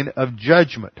sign of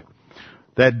judgment.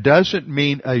 That doesn't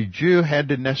mean a Jew had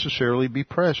to necessarily be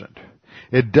present.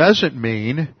 It doesn't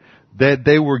mean that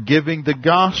they were giving the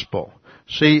gospel.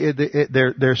 See,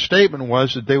 their statement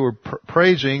was that they were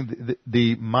praising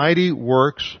the mighty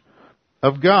works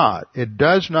of God. It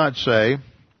does not say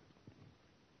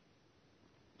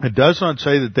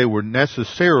that they were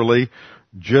necessarily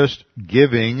just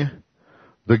giving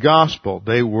the gospel.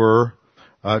 They were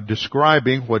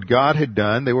describing what God had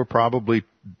done. They were probably,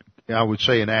 I would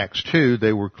say in Acts 2,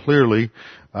 they were clearly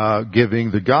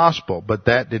giving the gospel, but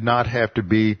that did not have to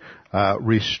be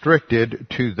restricted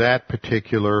to that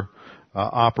particular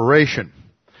operation.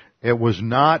 It was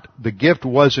not, the gift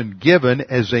wasn't given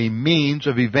as a means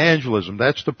of evangelism.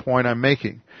 That's the point I'm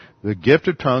making. The gift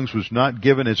of tongues was not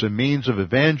given as a means of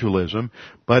evangelism,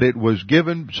 but it was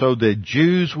given so that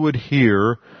Jews would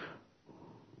hear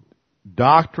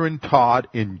doctrine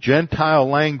taught in Gentile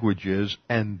languages,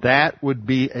 and that would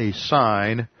be a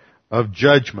sign of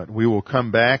judgment. We will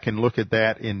come back and look at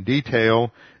that in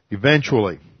detail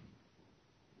eventually.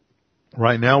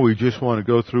 Right now we just want to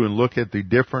go through and look at the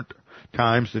different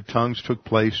times that tongues took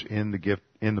place in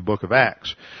the book of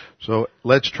Acts. So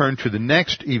let's turn to the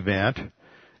next event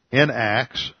in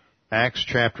Acts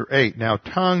chapter 8. Now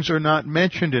tongues are not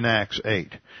mentioned in Acts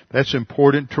 8. That's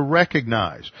important to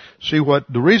recognize. See,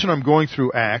 the reason I'm going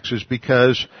through Acts is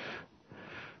because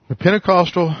the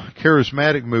Pentecostal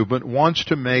charismatic movement wants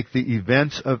to make the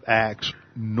events of Acts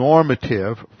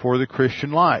normative for the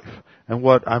Christian life. And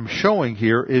what I'm showing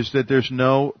here is that there's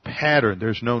no pattern.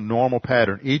 There's no normal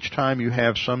pattern. Each time you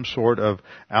have some sort of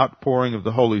outpouring of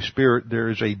the Holy Spirit, there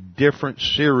is a different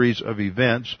series of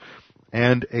events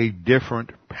and a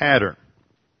different pattern.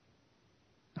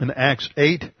 In Acts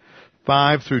 8,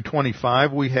 5 through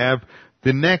 25, we have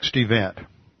the next event.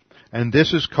 And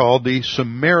this is called the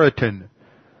Samaritan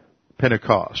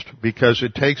Pentecost, because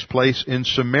it takes place in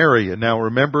Samaria. Now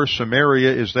remember,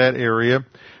 Samaria is that area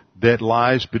that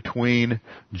lies between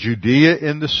Judea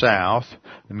in the south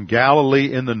and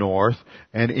Galilee in the north,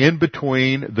 and in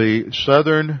between the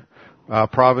southern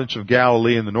province of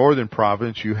Galilee and the northern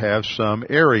province you have some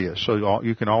area. So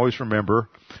you can always remember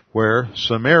where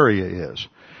Samaria is.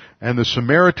 And the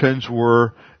Samaritans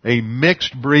were a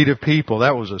mixed breed of people.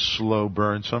 That was a slow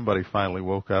burn. Somebody finally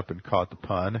woke up and caught the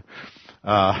pun.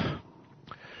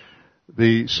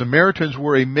 The Samaritans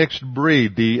were a mixed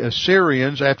breed. The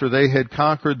Assyrians, after they had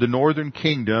conquered the northern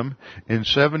kingdom in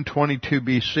 722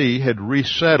 BC, had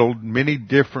resettled many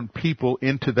different people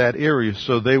into that area.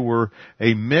 So they were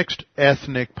a mixed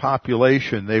ethnic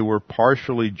population. They were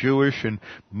partially Jewish and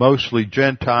mostly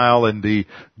Gentile, and the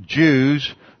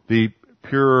Jews, the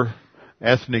pure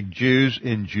ethnic Jews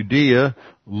in Judea,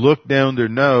 looked down their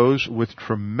nose with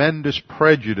tremendous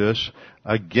prejudice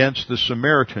against the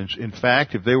Samaritans. In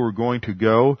fact, if they were going to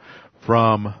go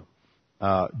from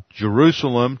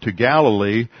Jerusalem to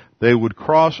Galilee, they would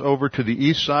cross over to the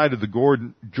east side of the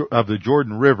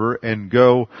Jordan River and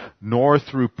go north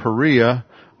through Perea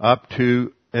up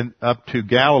to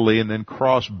Galilee, and then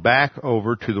cross back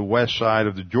over to the west side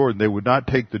of the Jordan. They would not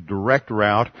take the direct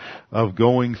route of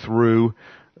going through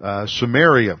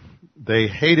Samaria. They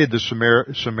hated the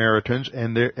Samaritans,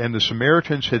 and the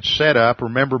Samaritans had set up,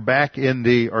 remember back in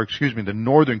the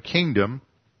northern kingdom,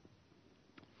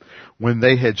 when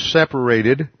they had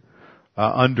separated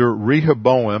under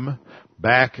Rehoboam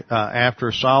back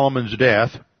after Solomon's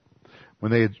death,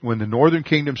 when the northern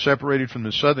kingdom separated from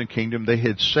the southern kingdom, they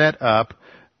had set up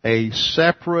a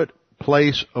separate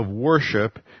place of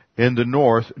worship in the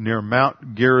north near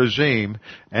Mount Gerizim,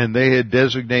 and they had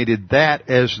designated that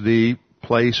as the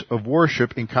place of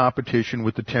worship in competition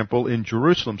with the temple in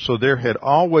Jerusalem. So there had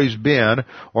always been,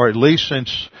 or at least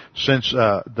since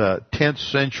the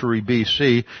 10th century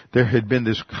BC, there had been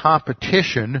this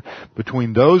competition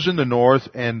between those in the north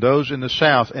and those in the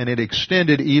south, and it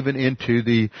extended even into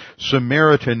the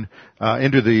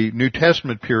into the New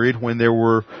Testament period when there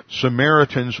were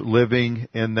Samaritans living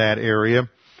in that area,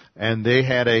 and they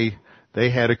had a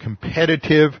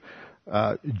competitive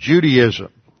Judaism,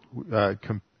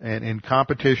 and in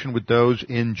competition with those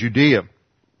in Judea.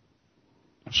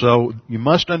 So you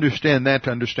must understand that to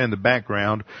understand the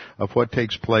background of what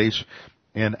takes place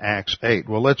in Acts 8.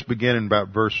 Well, let's begin in about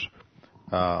verse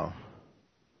 5.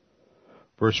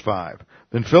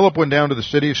 Then Philip went down to the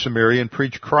city of Samaria and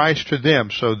preached Christ to them.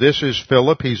 So this is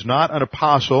Philip. He's not an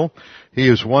apostle. He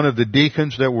is one of the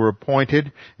deacons that were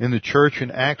appointed in the church in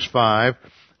Acts 5.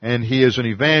 And he is an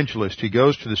evangelist. He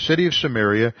goes to the city of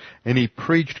Samaria, and he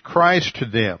preached Christ to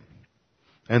them.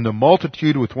 And the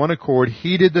multitude with one accord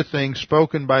heeded the things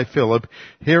spoken by Philip,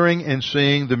 hearing and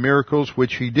seeing the miracles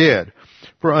which he did.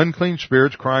 For unclean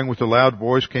spirits, crying with a loud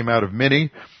voice, came out of many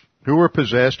who were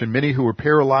possessed, and many who were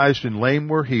paralyzed and lame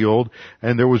were healed,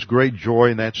 and there was great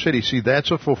joy in that city. See, that's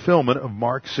a fulfillment of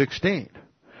Mark 16.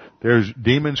 There's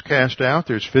demons cast out,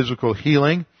 there's physical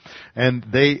healing, and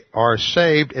they are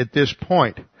saved at this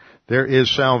point. There is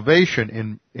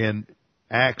salvation in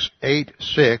Acts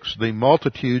 8:6. The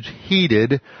multitudes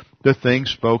heeded the things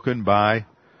spoken by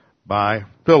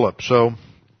Philip. So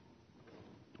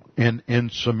in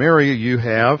Samaria you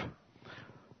have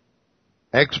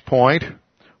X point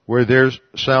where there's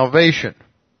salvation.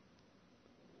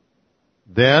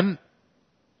 Then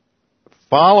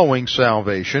following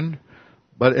salvation,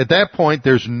 but at that point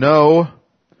there's no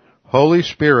Holy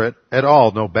Spirit at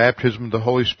all. No baptism of the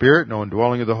Holy Spirit, no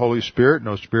indwelling of the Holy Spirit,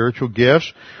 no spiritual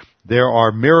gifts. There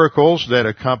are miracles that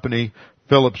accompany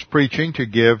Philip's preaching to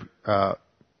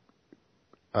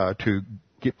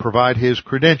provide his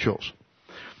credentials.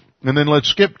 And then let's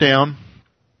skip down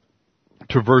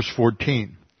to verse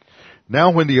 14.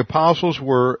 Now when the apostles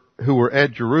who were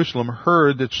at Jerusalem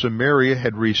heard that Samaria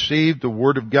had received the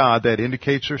word of God, that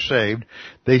indicates they're saved,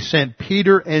 they sent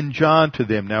Peter and John to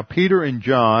them. Now Peter and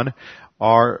John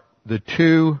are the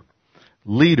two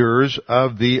leaders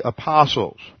of the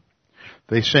apostles.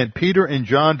 They sent Peter and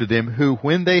John to them, who,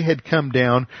 when they had come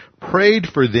down, prayed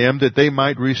for them that they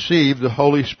might receive the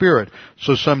Holy Spirit.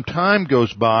 So some time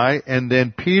goes by, and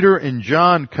then Peter and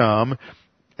John come,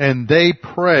 and they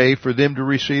pray for them to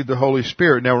receive the Holy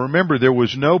Spirit. Now remember, there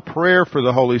was no prayer for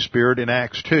the Holy Spirit in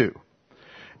Acts 2.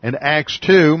 In Acts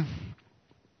 2,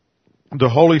 the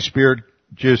Holy Spirit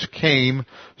just came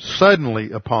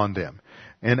suddenly upon them.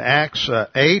 In Acts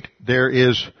 8, there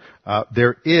is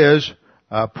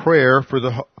prayer for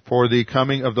the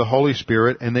coming of the Holy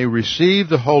Spirit, and they receive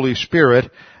the Holy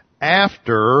Spirit at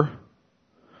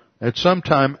some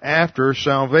time after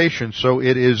salvation. So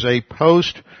it is a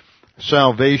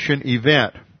post-salvation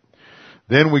event.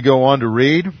 Then we go on to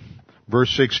read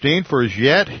verse 16, for as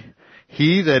yet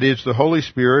he, that is the Holy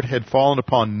Spirit, had fallen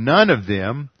upon none of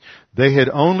them. They had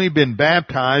only been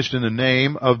baptized in the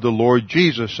name of the Lord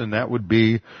Jesus, and that would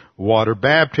be water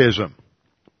baptism.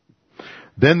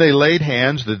 Then they laid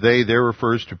hands, the they there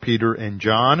refers to Peter and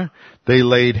John. They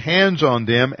laid hands on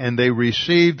them and they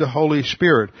received the Holy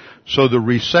Spirit. So the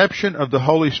reception of the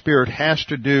Holy Spirit has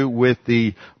to do with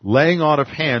the laying on of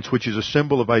hands, which is a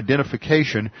symbol of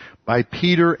identification by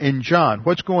Peter and John.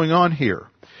 What's going on here?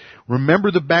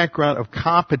 Remember the background of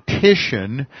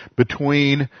competition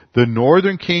between the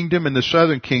northern kingdom and the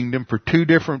southern kingdom for two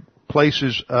different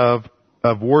places of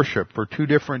worship, for two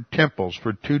different temples,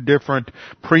 for two different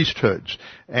priesthoods,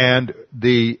 and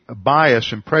the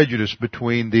bias and prejudice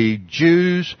between the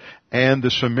Jews and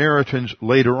the Samaritans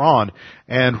later on.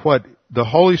 And what the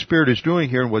Holy Spirit is doing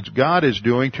here, and what God is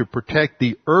doing to protect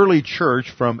the early church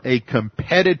from a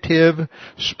competitive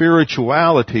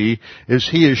spirituality, is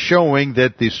He is showing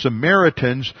that the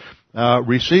Samaritans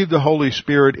receive the Holy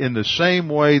Spirit in the same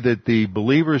way that the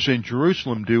believers in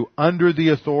Jerusalem do, under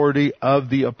the authority of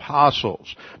the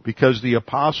apostles, because the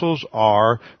apostles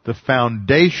are the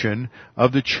foundation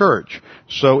of the church.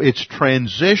 So it's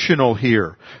transitional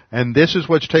here, and this is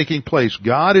what's taking place.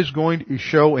 God is going to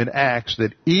show in Acts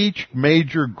that each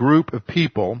major group of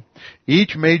people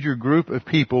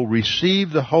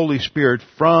receive the Holy Spirit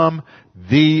from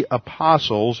the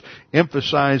apostles,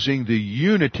 emphasizing the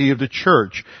unity of the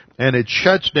church. And it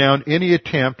shuts down any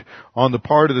attempt on the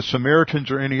part of the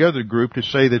Samaritans or any other group to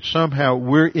say that somehow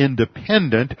we're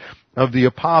independent of the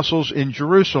apostles in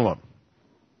Jerusalem.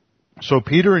 So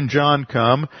Peter and John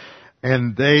come,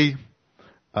 and they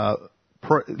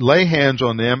lay hands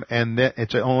on them, and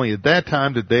it's only at that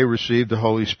time that they received the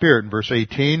Holy Spirit. In verse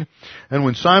 18, and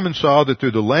when Simon saw that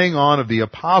through the laying on of the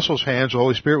apostles' hands the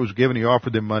Holy Spirit was given, he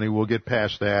offered them money. We'll get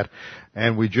past that,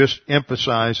 and we just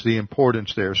emphasize the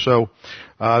importance there. So,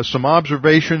 some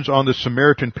observations on the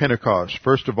Samaritan Pentecost.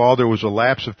 First of all, there was a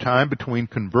lapse of time between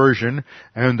conversion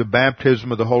and the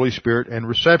baptism of the Holy Spirit and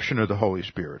reception of the Holy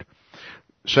Spirit.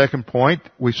 Second point,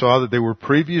 we saw that they were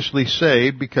previously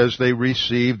saved because they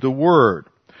received the Word.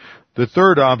 The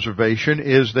third observation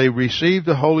is they received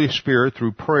the Holy Spirit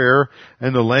through prayer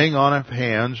and the laying on of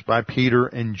hands by Peter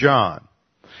and John.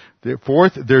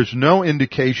 Fourth, there's no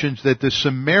indications that the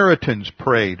Samaritans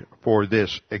prayed for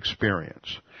this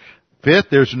experience.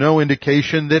 Fifth, there's no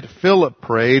indication that Philip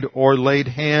prayed or laid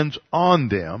hands on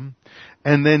them.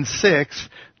 And then sixth,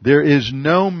 there is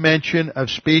no mention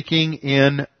of speaking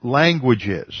in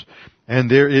languages. And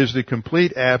there is the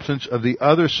complete absence of the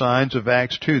other signs of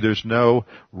Acts 2. There's no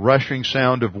rushing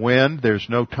sound of wind. There's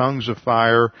no tongues of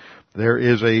fire. There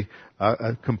is a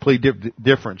complete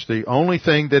difference. The only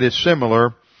thing that is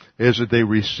similar is that they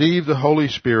received the Holy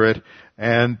Spirit,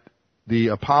 and the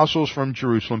apostles from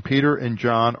Jerusalem, Peter and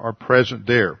John, are present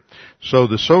there. So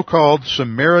the so-called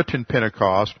Samaritan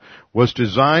Pentecost was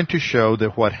designed to show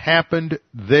that what happened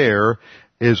there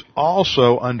is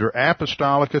also under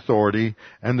apostolic authority,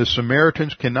 and the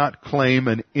Samaritans cannot claim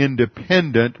an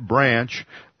independent branch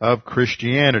of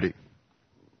Christianity.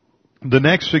 The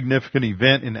next significant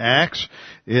event in Acts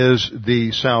is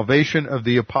the salvation of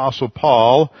the Apostle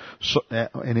Paul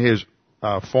in his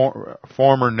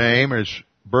former name, his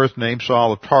birth name,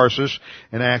 Saul of Tarsus,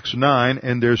 in Acts 9,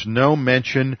 and there's no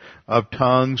mention of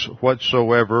tongues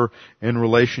whatsoever in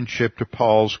relationship to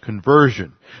Paul's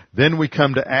conversion. Then we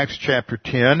come to Acts chapter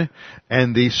 10,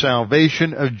 and the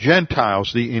salvation of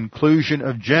Gentiles, the inclusion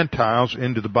of Gentiles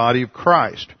into the body of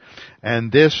Christ.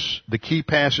 And the key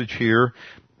passage here,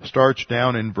 starts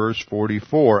down in verse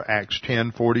 44, Acts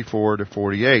 10:44 to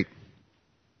 48.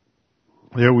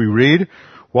 There we read,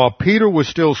 while Peter was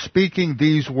still speaking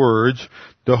these words,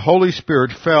 the Holy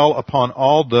Spirit fell upon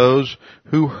all those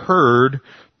who heard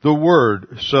the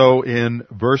word. So in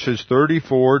verses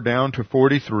 34 down to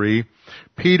 43,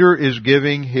 Peter is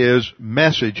giving his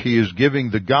message. He is giving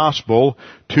the gospel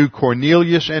to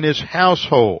Cornelius and his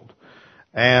household.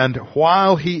 And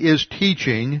while he is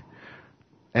teaching,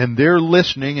 and they're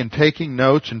listening and taking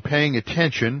notes and paying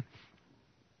attention,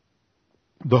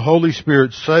 the Holy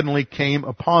Spirit suddenly came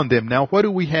upon them. Now, what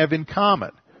do we have in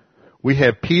common? We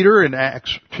have Peter in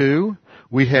Acts 2.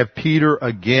 We have Peter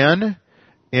again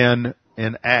in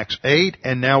Acts 8.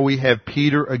 And now we have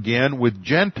Peter again with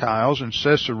Gentiles in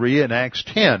Caesarea in Acts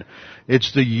 10.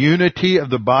 It's the unity of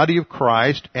the body of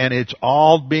Christ, and it's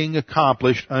all being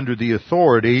accomplished under the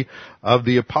authority of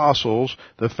the apostles,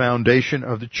 the foundation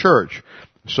of the church.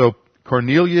 So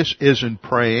Cornelius isn't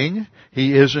praying.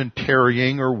 He isn't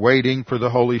tarrying or waiting for the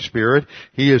Holy Spirit.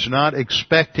 He is not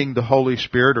expecting the Holy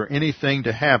Spirit or anything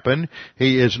to happen.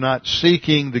 He is not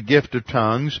seeking the gift of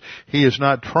tongues. He is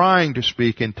not trying to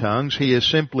speak in tongues. He is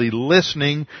simply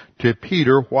listening to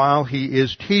Peter while he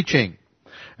is teaching.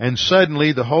 And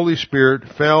suddenly the Holy Spirit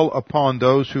fell upon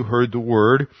those who heard the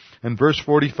word. And verse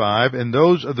 45, and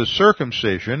those of the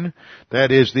circumcision,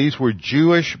 that is, these were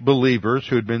Jewish believers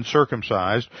who had been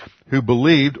circumcised, who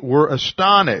believed, were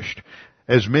astonished.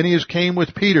 As many as came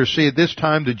with Peter. See, at this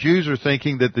time the Jews are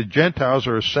thinking that the Gentiles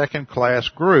are a second-class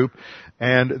group,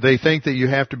 and they think that you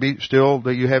have to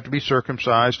be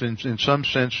circumcised and in some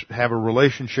sense have a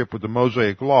relationship with the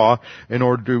Mosaic law in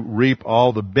order to reap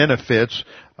all the benefits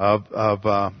of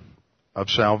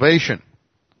salvation.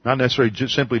 Not necessarily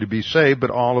just simply to be saved, but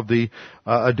all of the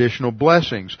additional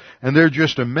blessings. And they're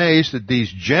just amazed that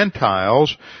these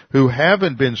Gentiles who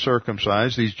haven't been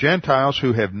circumcised, these Gentiles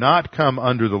who have not come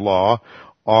under the law,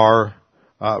 are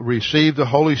receive the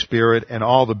Holy Spirit and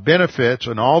all the benefits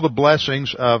and all the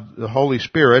blessings of the Holy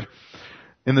Spirit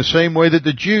in the same way that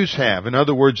the Jews have. In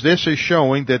other words, this is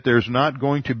showing that there's not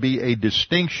going to be a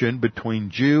distinction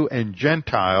between Jew and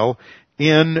Gentile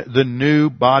in the new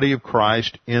body of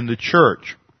Christ in the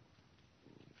church.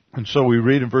 And so we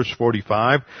read in verse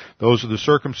 45, those of the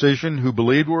circumcision who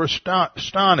believed were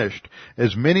astonished,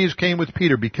 as many as came with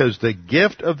Peter, because the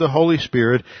gift of the Holy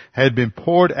Spirit had been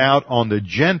poured out on the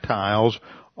Gentiles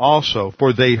also.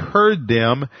 For they heard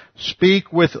them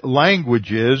speak with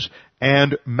languages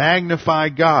and magnify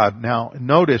God. Now,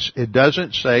 notice, it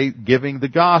doesn't say giving the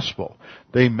gospel.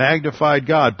 They magnified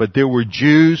God, but there were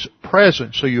Jews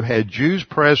present. So you had Jews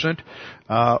present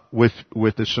with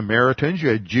the Samaritans. You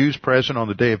had Jews present on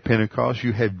the day of Pentecost.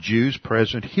 You have Jews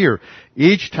present here.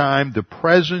 Each time the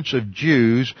presence of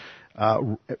Jews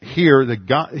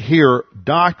hear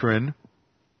doctrine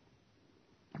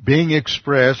being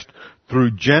expressed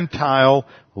through Gentile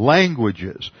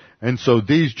languages. And so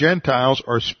these Gentiles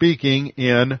are speaking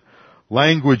in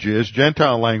languages,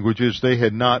 Gentile languages they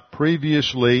had not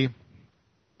previously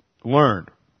learned.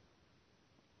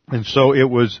 And so it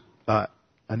was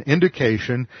an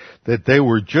indication that they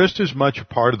were just as much a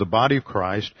part of the body of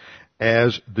Christ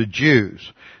as the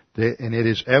Jews. And it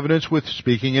is evidence with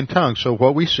speaking in tongues. So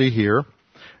what we see here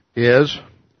is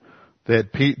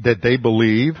that they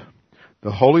believe,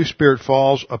 the Holy Spirit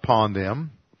falls upon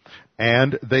them,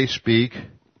 and they speak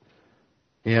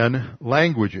in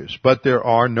languages. But there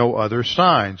are no other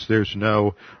signs. There's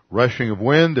no rushing of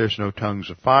wind. There's no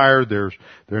tongues of fire.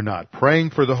 They're not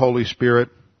praying for the Holy Spirit.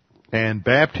 And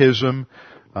baptism,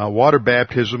 water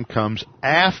baptism comes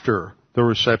after the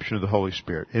reception of the Holy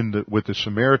Spirit. With the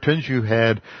Samaritans, you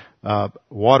had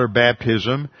water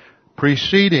baptism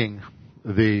preceding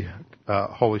the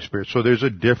Holy Spirit. So there's a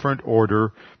different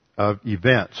order of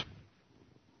events.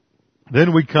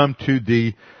 Then we come to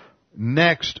the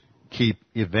next key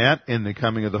event in the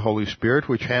coming of the Holy Spirit,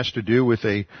 which has to do with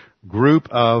a group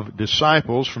of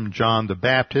disciples from John the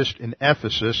Baptist in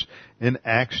Ephesus in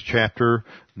Acts chapter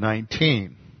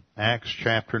 19. Acts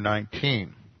chapter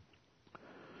 19.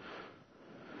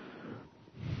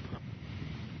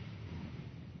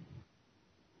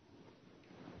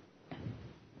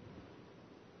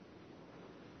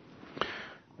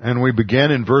 And we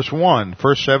begin in verse 1.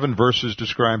 First 7 verses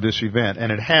describe this event.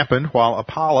 And it happened while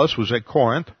Apollos was at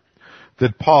Corinth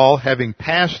that Paul, having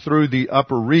passed through the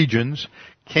upper regions,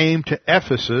 came to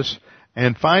Ephesus,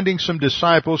 and finding some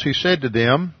disciples, he said to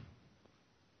them,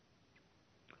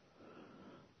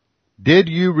 "Did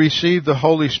you receive the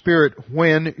Holy Spirit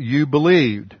when you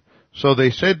believed?" So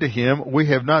they said to him, "We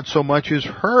have not so much as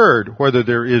heard whether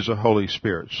there is a Holy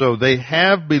Spirit." So they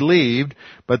have believed,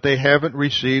 but they haven't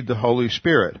received the Holy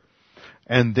Spirit.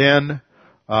 And then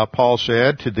Paul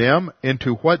said to them,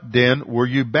 "Into what then were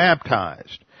you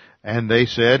baptized?" And they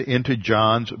said, "Into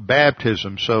John's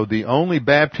baptism." So the only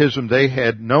baptism they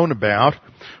had known about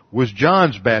was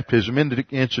John's baptism.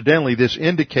 Incidentally, this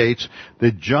indicates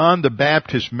that John the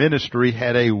Baptist's ministry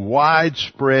had a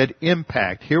widespread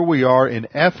impact. Here we are in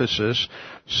Ephesus,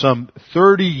 some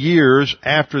 30 years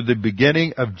after the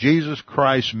beginning of Jesus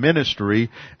Christ's ministry,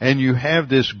 and you have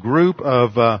this group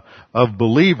of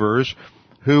believers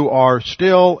who are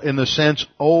still, in the sense,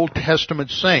 Old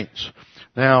Testament saints.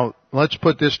 Now, let's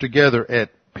put this together.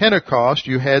 At Pentecost,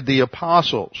 you had the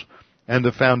apostles and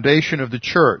the foundation of the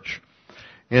church.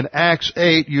 In Acts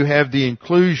 8, you have the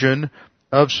inclusion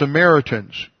of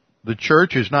Samaritans. The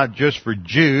church is not just for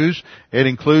Jews. It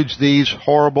includes these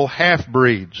horrible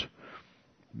half-breeds,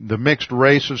 the mixed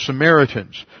race of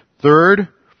Samaritans. Third,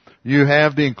 you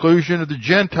have the inclusion of the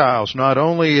Gentiles. Not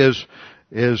only is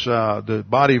the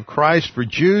body of Christ for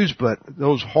Jews, but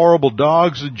those horrible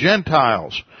dogs, the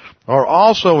Gentiles, are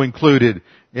also included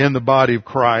in the body of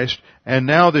Christ. And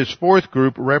now this fourth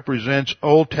group represents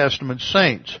Old Testament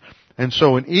saints. And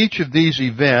so in each of these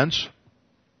events,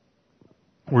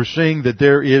 we're seeing that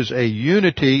there is a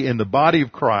unity in the body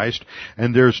of Christ,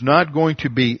 and there's not going to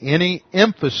be any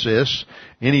emphasis,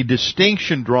 any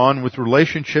distinction drawn with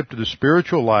relationship to the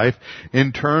spiritual life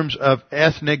in terms of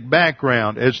ethnic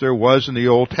background, as there was in the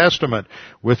Old Testament,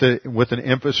 with an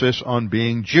emphasis on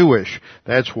being Jewish.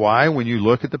 That's why when you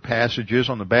look at the passages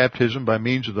on the baptism by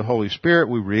means of the Holy Spirit,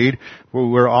 we read, "For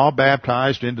we're all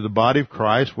baptized into the body of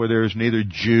Christ, where there is neither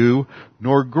Jew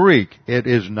nor Greek." It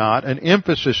is not an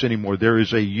emphasis anymore. There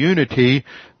is a unity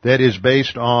that is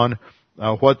based on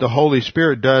what the Holy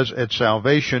Spirit does at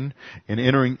salvation in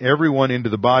entering everyone into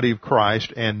the body of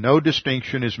Christ, and no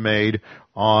distinction is made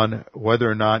on whether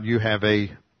or not you have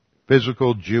a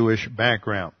physical Jewish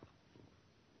background.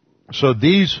 So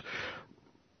these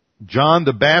John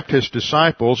the Baptist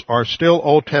disciples are still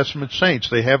Old Testament saints.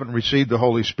 They haven't received the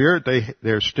Holy Spirit.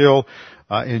 They're still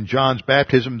in John's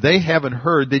baptism. They haven't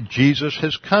heard that Jesus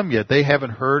has come yet. They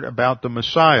haven't heard about the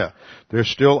Messiah. They're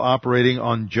still operating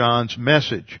on John's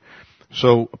message.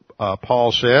 So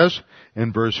Paul says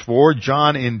in verse 4,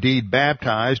 "John indeed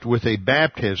baptized with a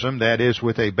baptism," that is,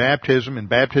 with a baptism, and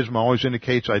baptism always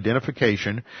indicates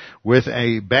identification, "with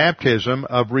a baptism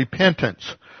of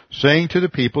repentance, saying to the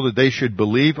people that they should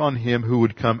believe on him who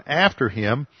would come after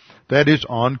him, that is,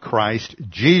 on Christ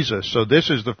Jesus." So this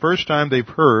is the first time they've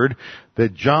heard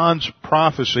that John's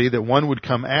prophecy that one would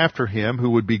come after him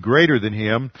who would be greater than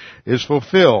him is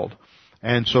fulfilled.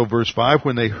 And so verse 5,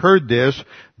 when they heard this,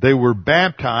 they were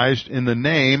baptized in the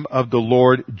name of the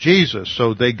Lord Jesus.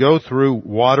 So they go through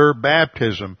water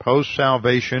baptism,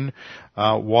 post-salvation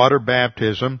water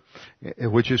baptism,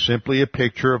 which is simply a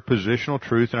picture of positional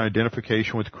truth and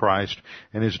identification with Christ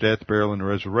and His death, burial, and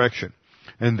resurrection.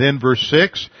 And then verse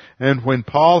 6, and when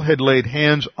Paul had laid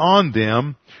hands on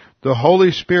them, the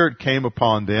Holy Spirit came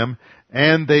upon them,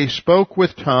 and they spoke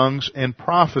with tongues and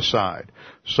prophesied.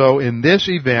 So in this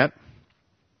event,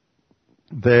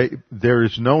 there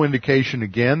is no indication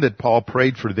again that Paul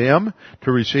prayed for them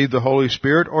to receive the Holy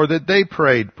Spirit or that they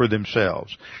prayed for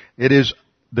themselves. It is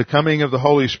the coming of the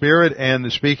Holy Spirit and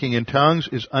the speaking in tongues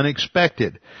is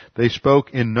unexpected. They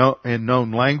spoke in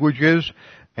known languages,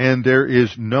 and there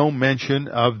is no mention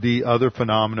of the other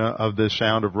phenomena of the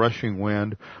sound of rushing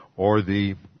wind or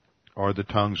the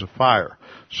tongues of fire.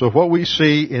 So what we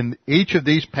see in each of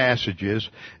these passages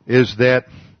is that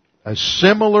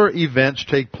similar events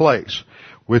take place.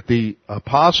 With the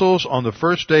apostles on the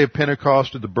first day of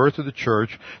Pentecost at the birth of the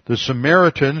church, the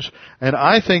Samaritans, and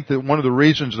I think that one of the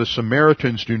reasons the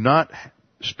Samaritans do not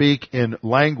speak in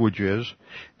languages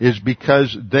is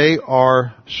because they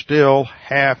are still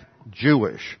half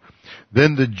Jewish.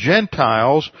 Then the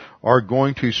Gentiles are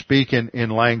going to speak in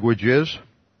languages,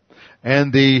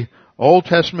 and the Old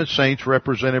Testament saints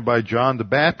represented by John the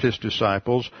Baptist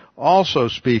disciples also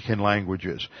speak in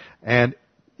languages. And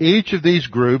each of these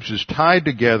groups is tied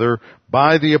together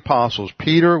by the apostles.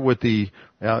 Peter with the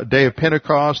day of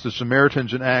Pentecost, the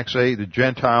Samaritans in Acts 8, the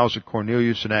Gentiles at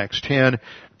Cornelius in Acts 10,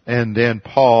 and then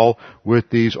Paul with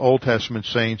these Old Testament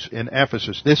saints in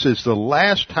Ephesus. This is the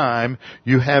last time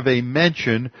you have a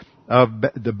mention of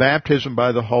the baptism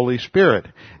by the Holy Spirit.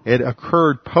 It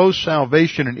occurred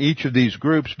post-salvation in each of these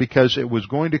groups because it was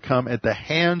going to come at the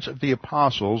hands of the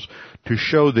apostles to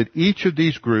show that each of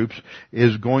these groups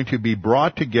is going to be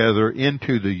brought together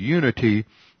into the unity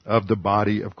of the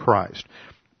body of Christ.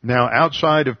 Now,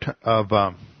 outside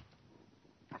of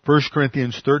 1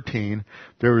 Corinthians 13,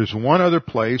 there is one other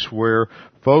place where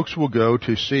folks will go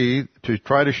to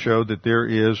try to show that there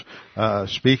is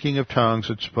speaking of tongues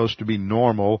that's supposed to be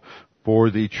normal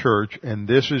for the church, and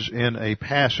this is in a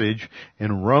passage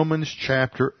in Romans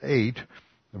chapter 8,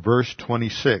 verse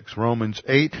 26. Romans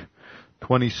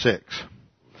 8:26.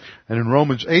 And in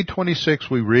Romans 8:26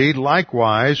 we read,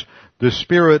 likewise, the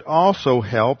Spirit also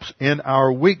helps in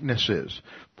our weaknesses.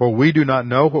 For we do not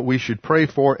know what we should pray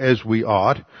for as we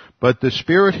ought, but the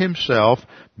Spirit Himself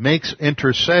makes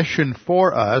intercession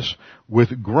for us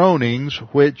with groanings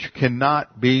which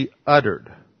cannot be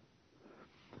uttered.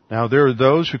 Now there are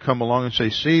those who come along and say,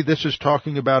 see, this is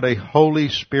talking about a Holy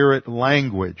Spirit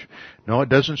language. No, it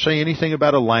doesn't say anything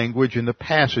about a language in the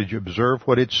passage. Observe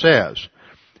what it says.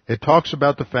 It talks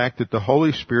about the fact that the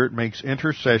Holy Spirit makes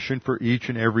intercession for each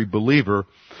and every believer,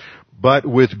 but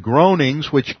with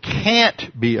groanings which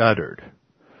can't be uttered.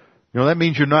 That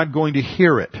means you're not going to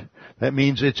hear it. That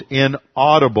means it's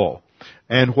inaudible.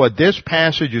 And what this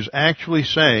passage is actually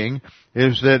saying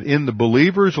is that in the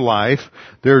believer's life,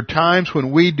 there are times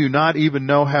when we do not even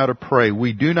know how to pray.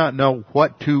 We do not know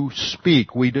what to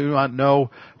speak. We do not know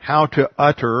how to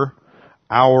utter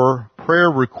our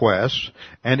prayer requests,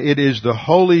 and it is the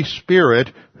Holy Spirit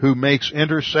who makes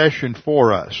intercession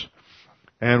for us.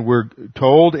 And we're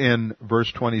told in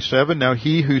verse 27, now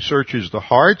He who searches the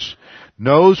hearts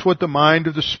knows what the mind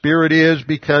of the Spirit is,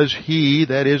 because He,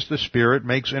 that is the Spirit,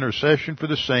 makes intercession for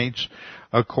the saints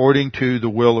according to the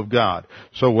will of God.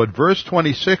 So what verse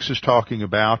 26 is talking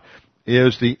about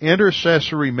is the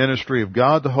intercessory ministry of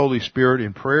God the Holy Spirit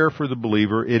in prayer for the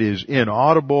believer. It is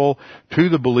inaudible to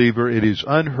the believer. It is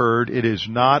unheard. It is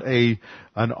not an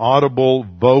audible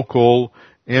vocal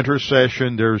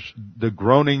intercession. There's the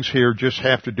groanings here just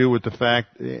have to do with the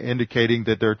fact indicating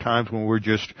that there are times when we're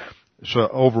just so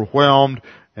overwhelmed,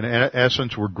 and in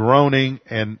essence we're groaning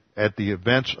and at the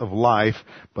events of life,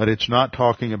 but it's not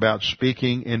talking about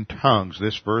speaking in tongues.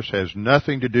 This verse has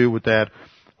nothing to do with that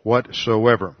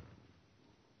whatsoever.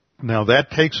 Now that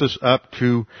takes us up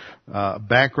to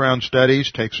background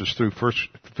studies, takes us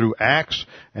through Acts,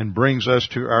 and brings us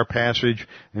to our passage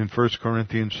in 1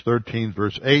 Corinthians 13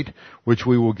 verse 8, which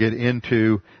we will get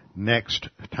into next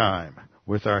time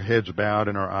with our heads bowed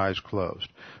and our eyes closed.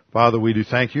 Father, we do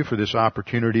thank You for this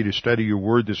opportunity to study Your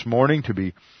Word this morning, to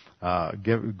be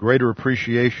give greater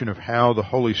appreciation of how the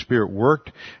Holy Spirit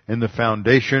worked in the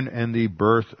foundation and the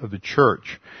birth of the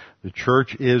church. The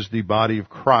church is the body of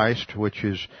Christ, which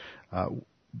is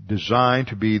designed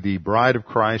to be the bride of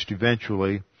Christ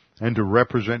eventually and to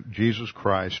represent Jesus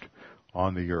Christ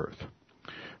on the earth.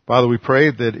 Father, we pray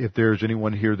that if there is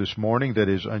anyone here this morning that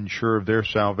is unsure of their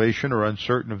salvation or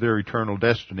uncertain of their eternal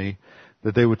destiny,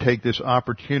 that they would take this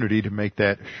opportunity to make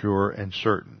that sure and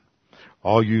certain.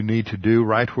 All you need to do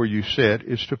right where you sit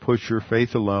is to put your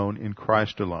faith alone in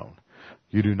Christ alone.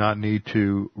 You do not need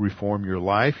to reform your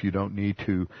life. You don't need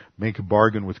to make a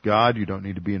bargain with God. You don't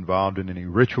need to be involved in any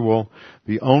ritual.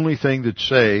 The only thing that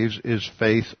saves is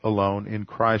faith alone in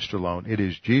Christ alone. It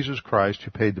is Jesus Christ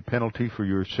who paid the penalty for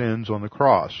your sins on the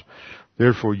cross.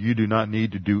 Therefore, you do not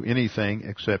need to do anything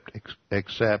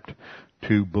except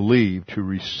to believe, to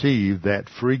receive that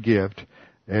free gift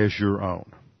as your own.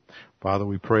 Father,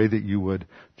 we pray that you would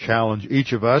challenge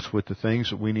each of us with the things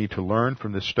that we need to learn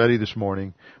from this study this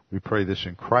morning. We pray this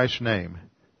in Christ's name.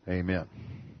 Amen.